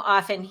don't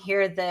often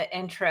hear the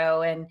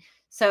intro. And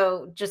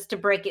so just to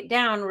break it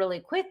down really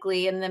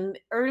quickly, in the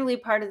early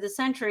part of the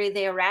century,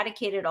 they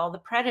eradicated all the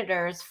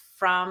predators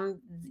from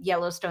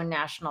Yellowstone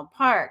National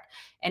Park.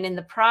 And in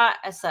the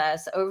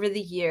process, over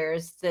the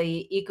years,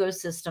 the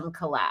ecosystem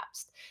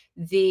collapsed.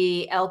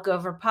 The elk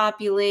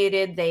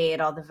overpopulated, they ate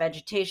all the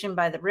vegetation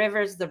by the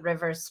rivers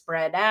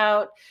spread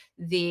out,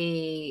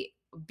 the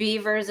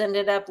beavers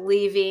ended up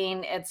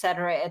leaving, et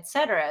cetera, et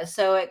cetera.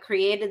 So it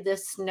created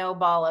this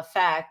snowball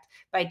effect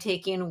by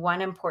taking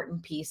one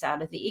important piece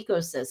out of the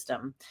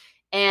ecosystem.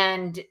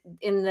 And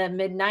in the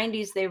mid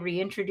 90s, they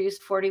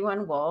reintroduced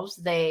 41 wolves.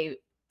 They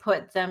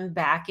put them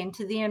back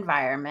into the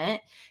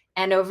environment.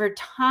 And over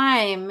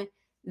time,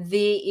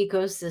 the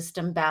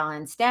ecosystem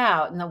balanced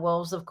out. And the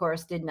wolves, of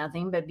course, did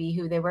nothing but be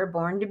who they were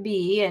born to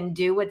be and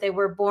do what they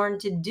were born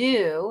to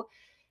do.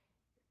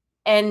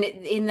 And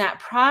in that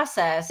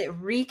process, it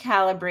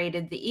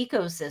recalibrated the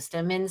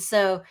ecosystem. And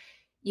so,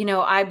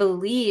 I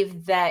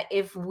believe that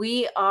if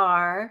we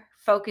are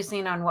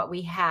focusing on what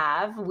we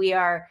have, we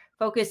are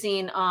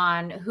focusing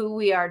on who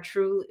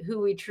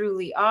we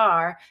truly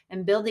are,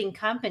 and building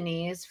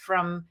companies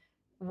from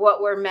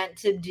what we're meant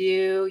to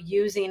do,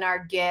 using our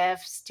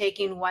gifts,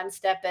 taking one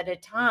step at a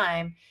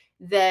time,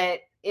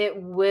 that it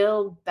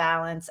will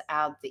balance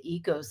out the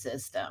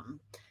ecosystem.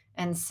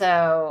 And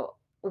so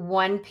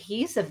one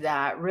piece of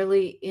that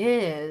really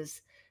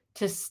is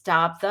to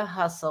stop the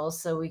hustle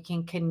so we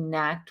can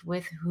connect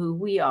with who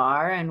we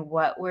are and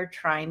what we're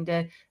trying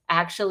to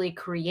actually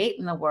create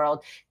in the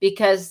world.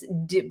 Because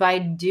by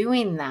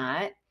doing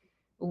that,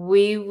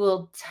 we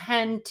will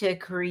tend to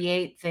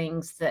create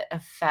things that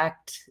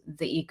affect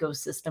the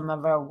ecosystem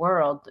of our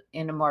world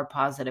in a more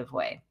positive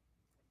way.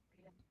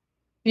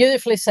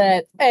 Beautifully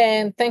said.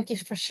 And thank you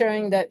for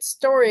sharing that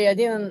story. I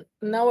didn't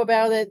know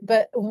about it,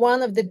 but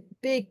one of the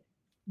big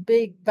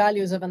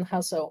values of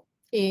Unhustle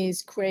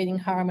is creating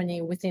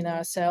harmony within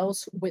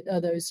ourselves, with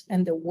others,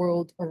 and the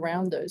world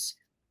around us.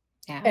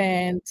 Yeah.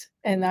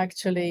 And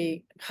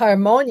actually,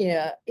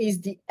 Harmonia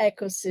is the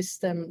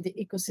ecosystem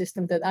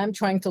that I'm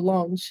trying to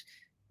launch,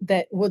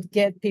 that would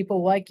get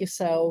people like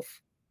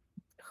yourself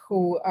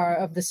who are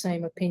of the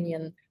same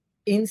opinion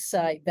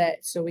inside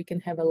that, so we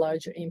can have a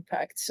larger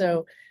impact.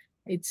 So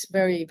it's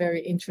very, very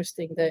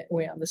interesting that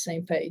we're on the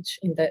same page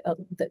in that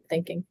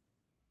thinking.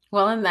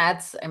 Well, and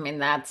that's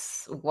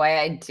why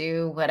I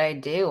do what I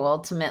do.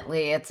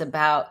 Ultimately, it's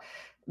about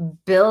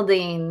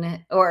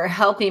building or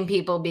helping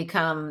people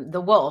become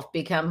the wolf,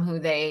 become who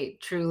they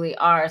truly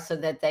are so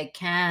that they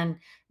can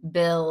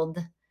build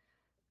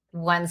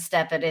one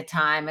step at a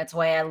time. It's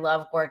why I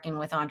love working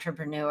with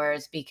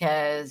entrepreneurs,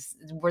 because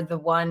we're the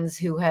ones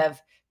who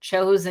have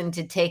chosen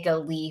to take a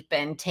leap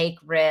and take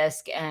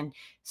risk and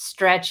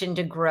stretch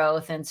into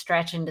growth and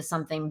stretch into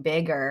something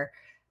bigger.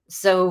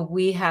 So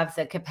we have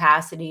the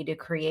capacity to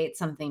create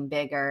something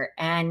bigger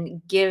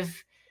and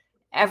give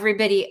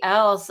everybody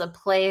else a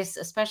place,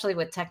 especially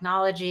with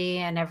technology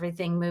and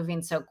everything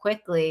moving so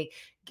quickly,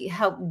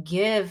 help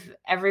give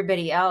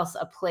everybody else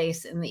a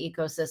place in the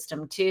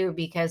ecosystem too,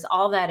 because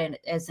all that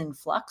is in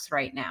flux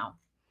right now.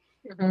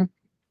 Mhm.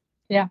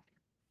 Yeah.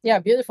 Yeah,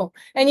 beautiful.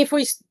 And if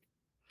we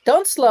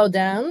don't slow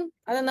down,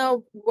 I don't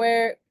know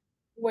where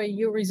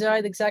you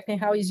reside exactly,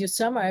 how is your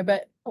summer,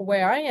 but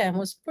where I am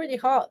was pretty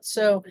hot.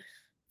 So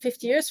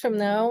 50 years from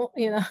now,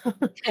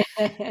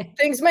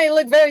 things may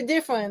look very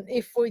different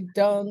if we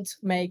don't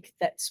make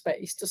that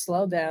space to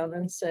slow down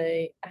and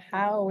say,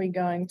 how are we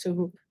going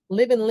to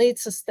live and lead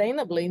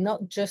sustainably,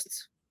 not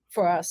just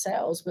for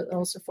ourselves, but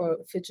also for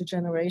future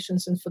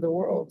generations and for the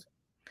world?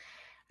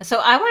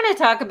 So I want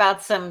to talk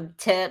about some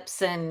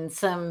tips and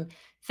some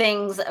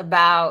things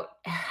about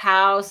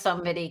how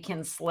somebody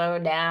can slow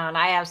down.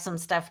 I have some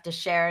stuff to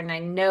share and I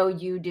know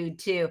you do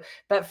too.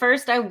 But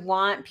first I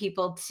want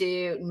people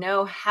to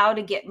know how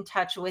to get in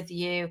touch with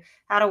you,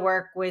 how to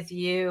work with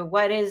you.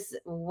 What is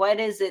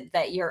it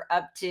that you're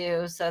up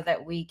to so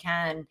that we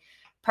can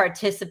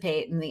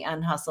participate in the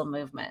Unhustle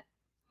movement?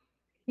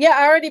 Yeah,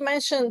 I already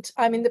mentioned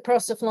I'm in the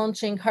process of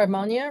launching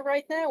Harmonia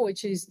right now,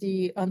 which is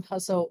the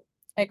Unhustle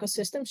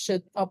ecosystem.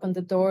 Should open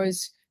the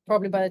doors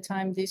probably by the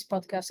time this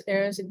podcast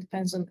airs. It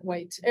depends on where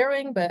it's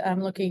airing, but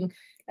I'm looking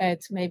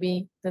at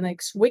maybe the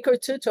next week or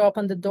two to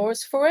open the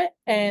doors for it.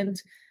 And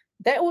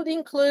that would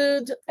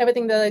include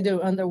everything that I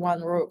do under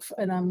one roof.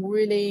 And I'm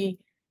really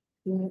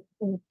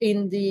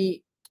in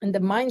the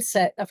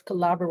mindset of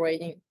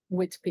collaborating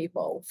with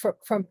people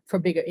for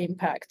bigger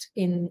impact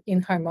in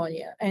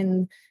Harmonia,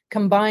 and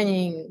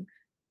combining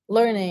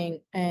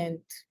learning and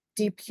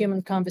deep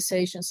human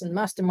conversations and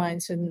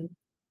masterminds and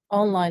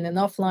online and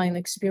offline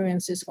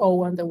experiences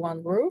all under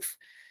one roof.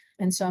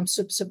 And so I'm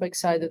super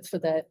excited for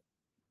that.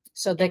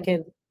 So they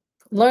can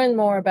learn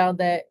more about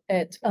that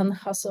at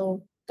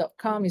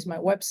unhustle.com is my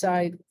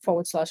website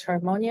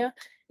 /harmonia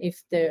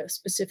if they're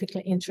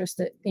specifically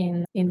interested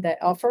in that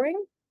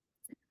offering.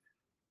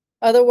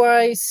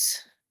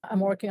 Otherwise,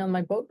 I'm working on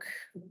my book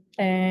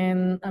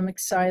and I'm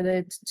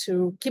excited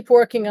to keep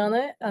working on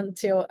it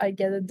until I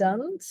get it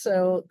done.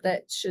 So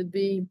that should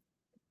be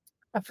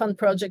a fun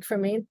project for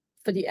me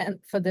for the end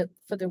for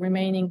the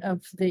remaining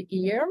of the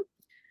year.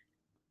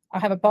 I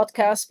have a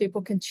podcast people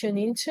can tune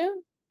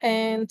into,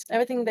 and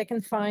everything they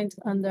can find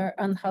under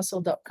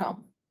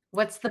unhustle.com.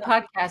 What's the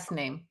podcast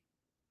name?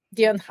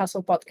 The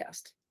Unhustle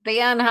podcast. The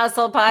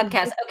Unhustle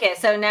podcast. Okay,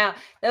 so now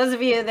those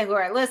of you who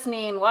are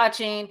listening,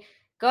 watching,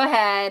 go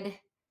ahead,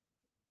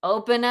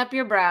 open up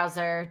your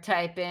browser,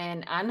 type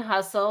in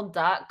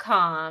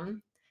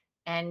unhustle.com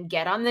and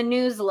get on the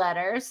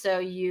newsletter so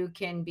you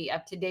can be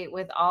up to date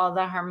with all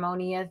the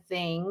Harmonia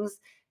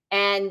things.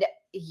 And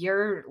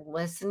you're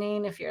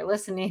listening, if you're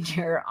listening,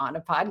 you're on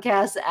a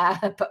podcast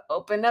app,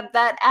 open up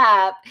that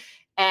app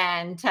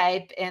and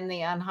type in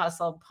the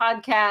Unhustle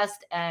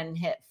podcast and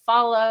hit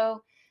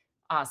follow.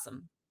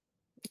 Awesome.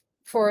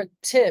 For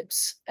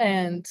tips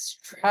and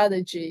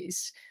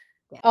strategies,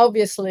 Yeah.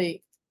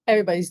 obviously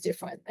everybody's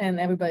different and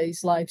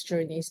everybody's life's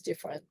journey is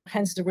different.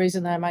 Hence the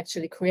reason I'm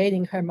actually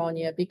creating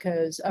Harmonia,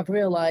 because I've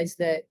realized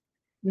that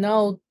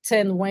no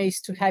 10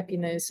 ways to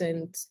happiness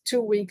and 2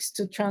 weeks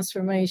to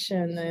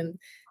transformation and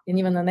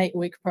even an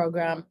 8-week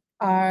program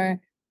are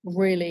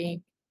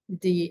really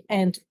the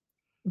end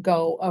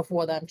goal of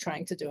what I'm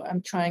trying to do.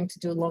 I'm trying to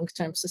do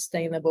long-term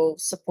sustainable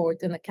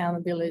support and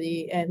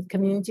accountability and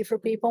community for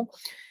people.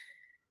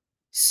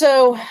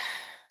 So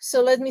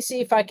let me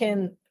see if I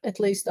can at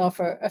least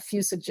offer a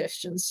few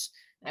suggestions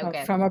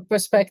Okay. from a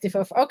perspective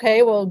of,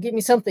 okay, well, give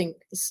me something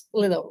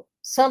little,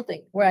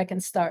 something where I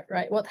can start,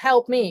 right? What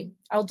helped me,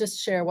 I'll just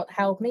share what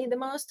helped me the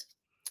most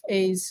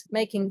is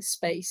making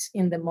space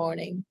in the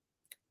morning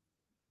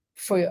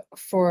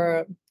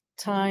for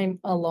time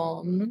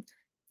alone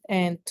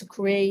and to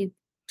create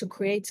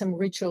some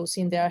rituals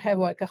in there. I have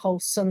like a whole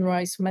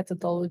sunrise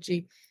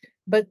methodology,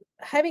 but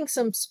having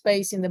some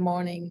space in the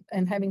morning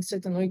and having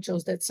certain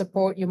rituals that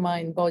support your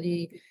mind,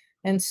 body,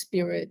 and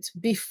spirit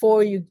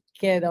before you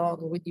get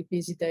on with your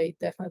busy day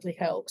definitely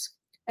helps.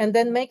 And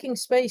then making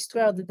space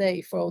throughout the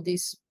day for all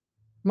these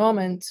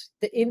moments,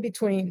 the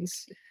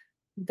in-betweens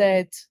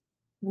that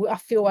I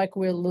feel like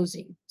we're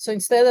losing. So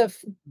instead of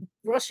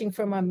rushing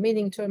from a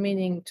meeting to a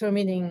meeting to a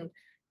meeting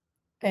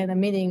and a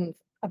meeting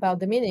about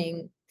the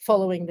meeting,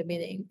 following the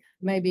meeting,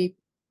 maybe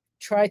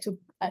try to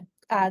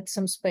add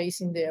some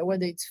space in there,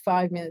 whether it's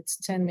 5 minutes,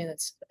 10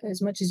 minutes,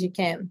 as much as you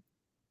can,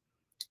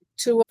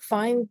 to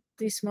find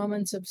these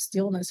moments of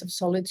stillness, of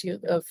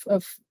solitude, of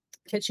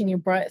catching your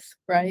breath,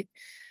 right?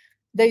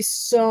 There's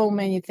so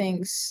many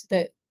things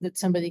that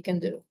somebody can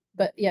do.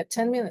 But yeah,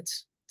 10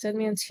 minutes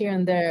here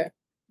and there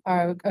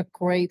are a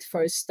great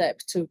first step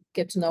to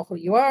get to know who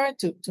you are,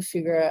 to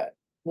figure out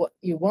what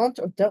you want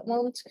or don't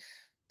want,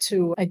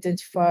 to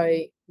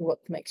identify what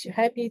makes you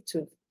happy,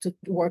 to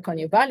work on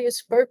your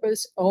values,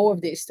 purpose, all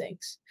of these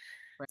things.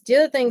 The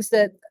other things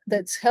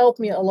that's helped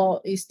me a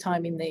lot is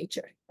time in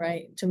nature,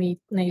 right? To me,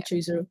 nature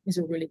is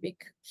a really big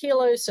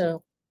healer.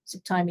 So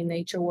time in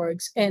nature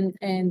works. And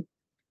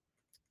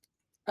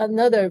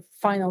another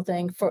final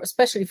thing for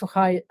especially for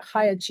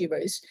high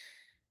achievers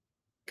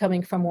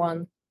coming from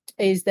one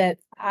is that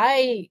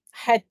I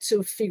had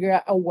to figure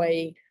out a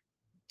way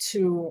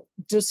to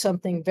do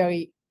something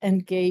very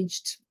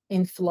engaged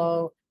in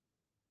flow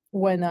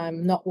when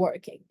I'm not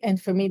working.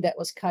 And for me, that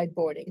was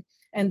kiteboarding.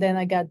 And then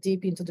I got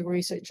deep into the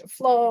research of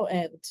flow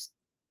and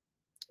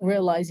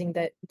realizing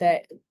that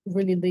that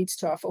really leads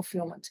to our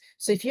fulfillment.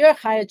 So if you're a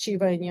high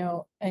achiever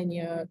and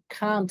you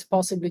can't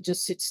possibly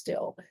just sit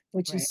still,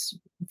 which Right. is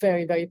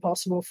very, very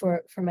possible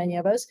for many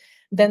of us,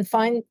 then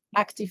find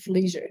active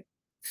leisure.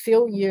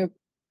 Fill your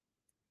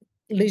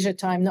leisure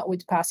time not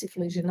with passive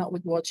leisure, not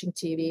with watching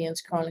TV and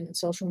scrolling on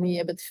social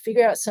media, but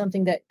figure out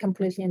something that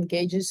completely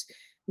engages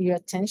your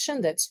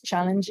attention, that's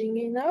challenging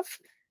enough,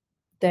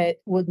 that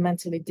would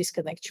mentally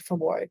disconnect you from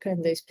work.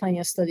 And there's plenty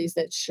of studies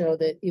that show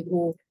that it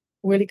will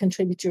really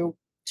contribute to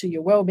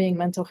your well-being,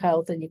 mental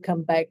health, and you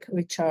come back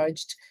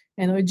recharged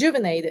and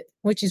rejuvenated,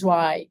 which is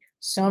why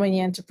so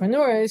many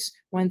entrepreneurs,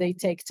 when they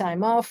take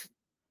time off,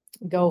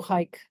 go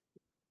hike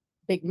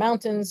big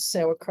mountains,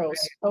 sail across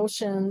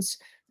oceans.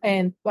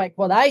 And like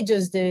what I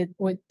just did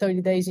with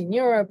 30 days in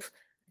Europe,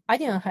 I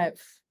didn't have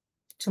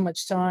too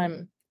much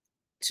time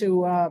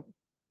to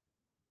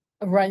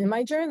write in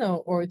my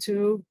journal or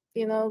to,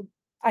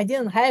 I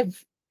didn't have,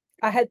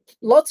 I had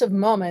lots of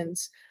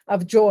moments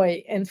of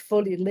joy and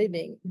fully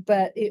living,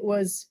 but and it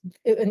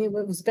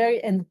was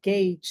very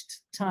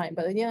engaged time,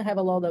 but I didn't have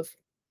a lot of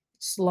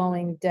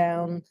slowing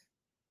down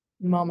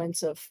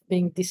moments of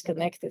being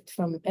disconnected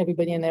from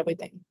everybody and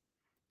everything.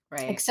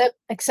 Right.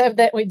 Except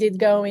that we did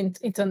go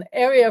into an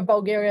area of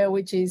Bulgaria,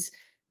 which is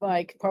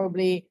like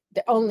probably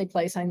the only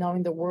place I know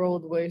in the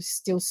world where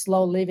still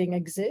slow living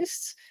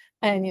exists.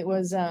 And it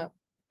was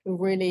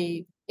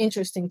really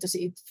interesting to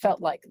see. It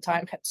felt like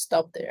time had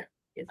stopped there.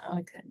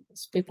 Like,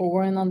 people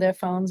weren't on their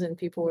phones and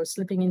people were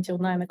sleeping until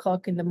 9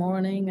 o'clock in the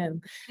morning.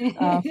 And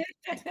uh,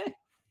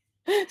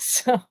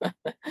 so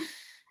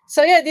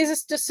so yeah, this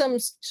is just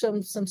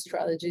some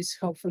strategies.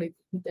 Hopefully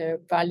they're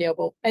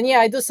valuable. And yeah,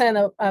 I do send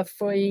a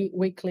free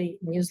weekly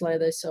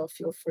newsletter, so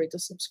feel free to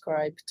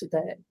subscribe to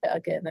that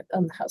again at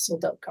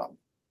unhustle.com.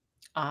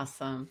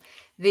 Awesome.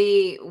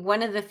 The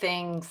one of the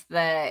things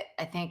that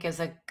I think is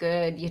a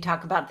good, you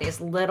talk about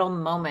these little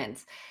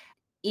moments,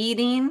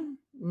 eating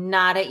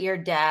not at your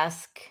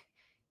desk,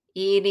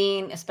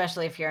 eating,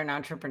 especially if you're an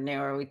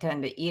entrepreneur, we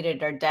tend to eat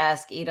at our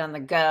desk, eat on the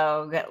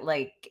go,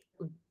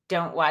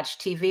 don't watch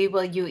TV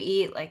while you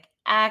eat. Like,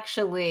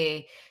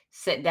 actually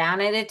sit down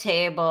at a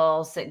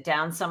table, sit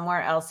down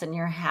somewhere else in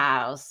your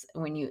house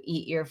when you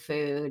eat your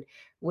food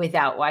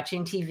without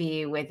watching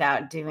TV,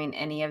 without doing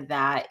any of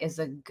that is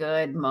a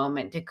good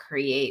moment to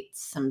create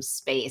some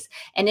space.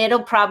 And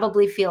it'll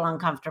probably feel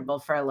uncomfortable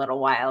for a little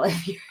while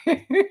if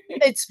you're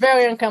It's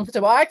very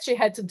uncomfortable. I actually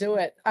had to do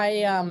it.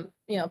 I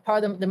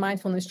part of the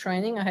mindfulness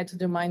training, I had to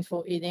do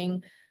mindful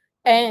eating,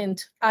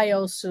 and I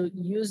also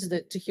used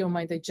it to heal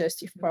my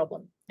digestive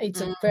problem.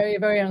 It's a very,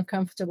 very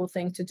uncomfortable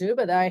thing to do,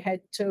 but I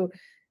had to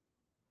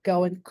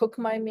go and cook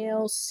my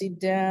meal, sit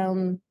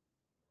down,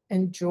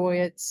 enjoy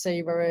it,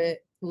 savor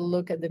it,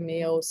 look at the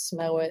meal,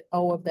 smell it,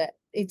 all of that.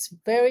 It's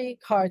very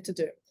hard to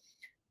do,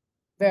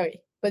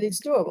 very, but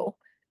it's doable.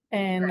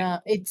 And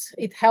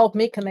it helped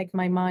me connect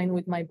my mind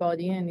with my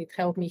body, and it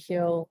helped me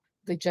heal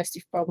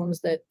digestive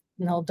problems that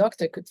no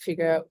doctor could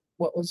figure out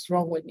what was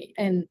wrong with me.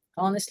 And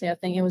honestly, I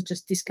think it was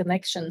just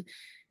disconnection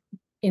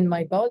in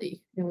my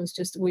body. It was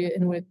just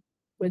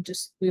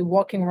we're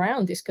walking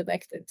around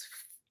disconnected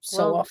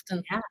so well,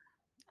 often. yeah.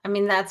 I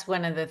mean, that's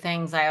one of the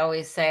things I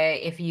always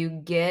say, if you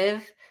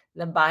give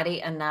the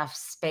body enough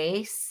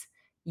space,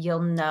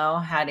 you'll know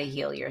how to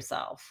heal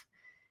yourself.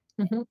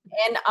 Mhm.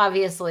 And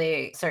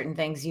obviously, certain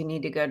things you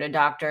need to go to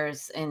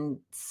doctors and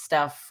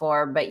stuff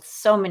for, but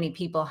so many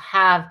people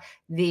have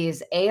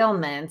these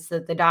ailments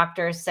that the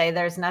doctors say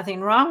there's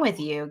nothing wrong with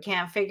you,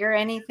 can't figure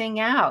anything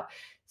out.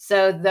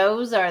 So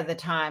those are the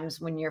times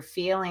when you're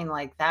feeling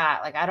like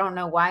that. Like, I don't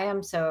know why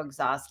I'm so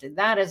exhausted.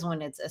 That is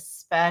when it's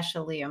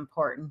especially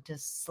important to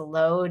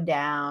slow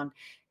down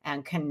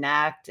and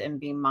connect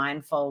and be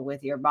mindful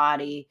with your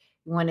body.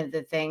 One of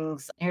the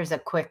things, here's a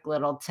quick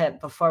little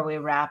tip before we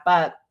wrap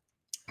up,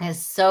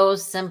 is so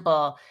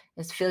simple,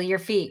 is feel your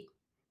feet.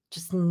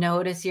 Just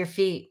notice your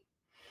feet,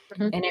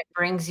 Mhm. and it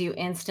brings you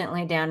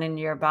instantly down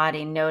into your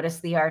body. Notice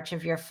the arch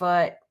of your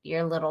foot,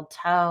 your little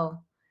toe,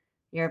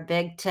 your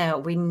big toe.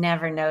 We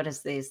never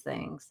notice these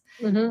things.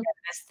 Mhm.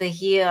 Notice the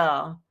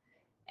heel,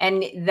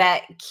 and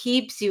that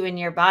keeps you in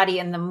your body.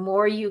 And the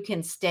more you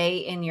can stay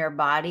in your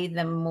body,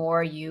 the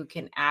more you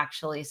can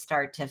actually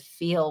start to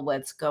feel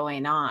what's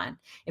going on.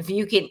 If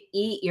you can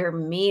eat your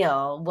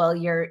meal while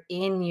you're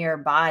in your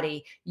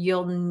body,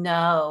 you'll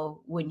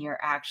know when you're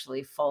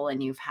actually full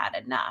and you've had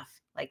enough.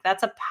 Like,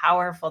 that's a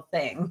powerful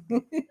thing.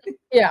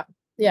 Yeah.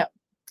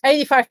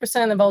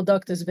 85% of all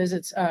doctors'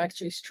 visits are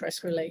actually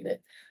stress related,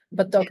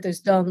 but doctors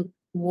don't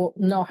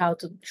know how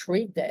to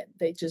treat that.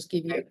 They just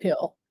give you a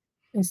pill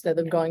instead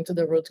of going to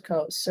the root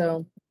cause.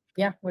 So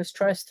yeah, we're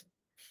stressed.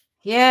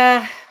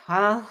 Yeah.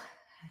 Well,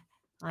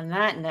 on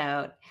that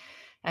note,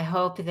 I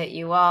hope that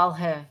you all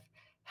have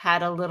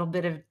had a little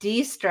bit of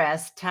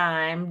de-stress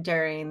time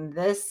during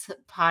this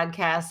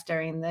podcast,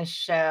 during this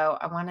show.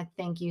 I want to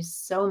thank you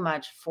so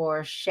much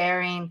for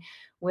sharing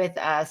with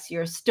us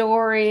your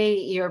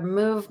story, your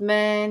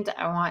movement.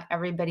 I want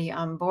everybody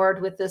on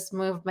board with this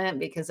movement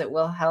because it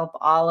will help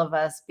all of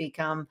us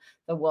become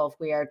the wolf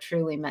we are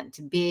truly meant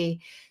to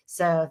be.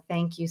 So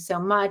thank you so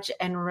much.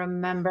 And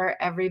remember,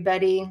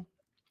 everybody,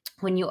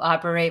 when you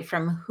operate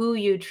from who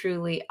you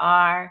truly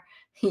are,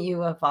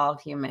 you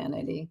evolve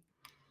humanity.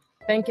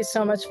 Thank you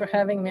so much for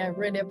having me. I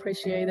really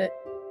appreciate it.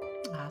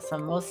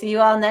 Awesome. We'll see you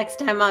all next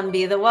time on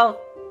Be the Wolf.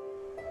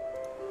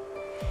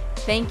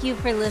 Thank you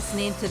for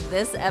listening to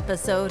this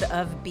episode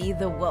of Be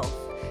the Wolf.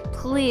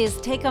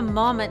 Please take a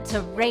moment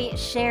to rate,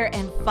 share,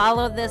 and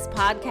follow this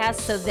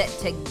podcast so that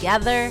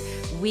together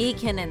we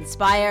can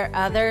inspire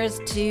others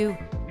to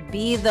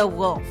be the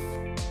wolf.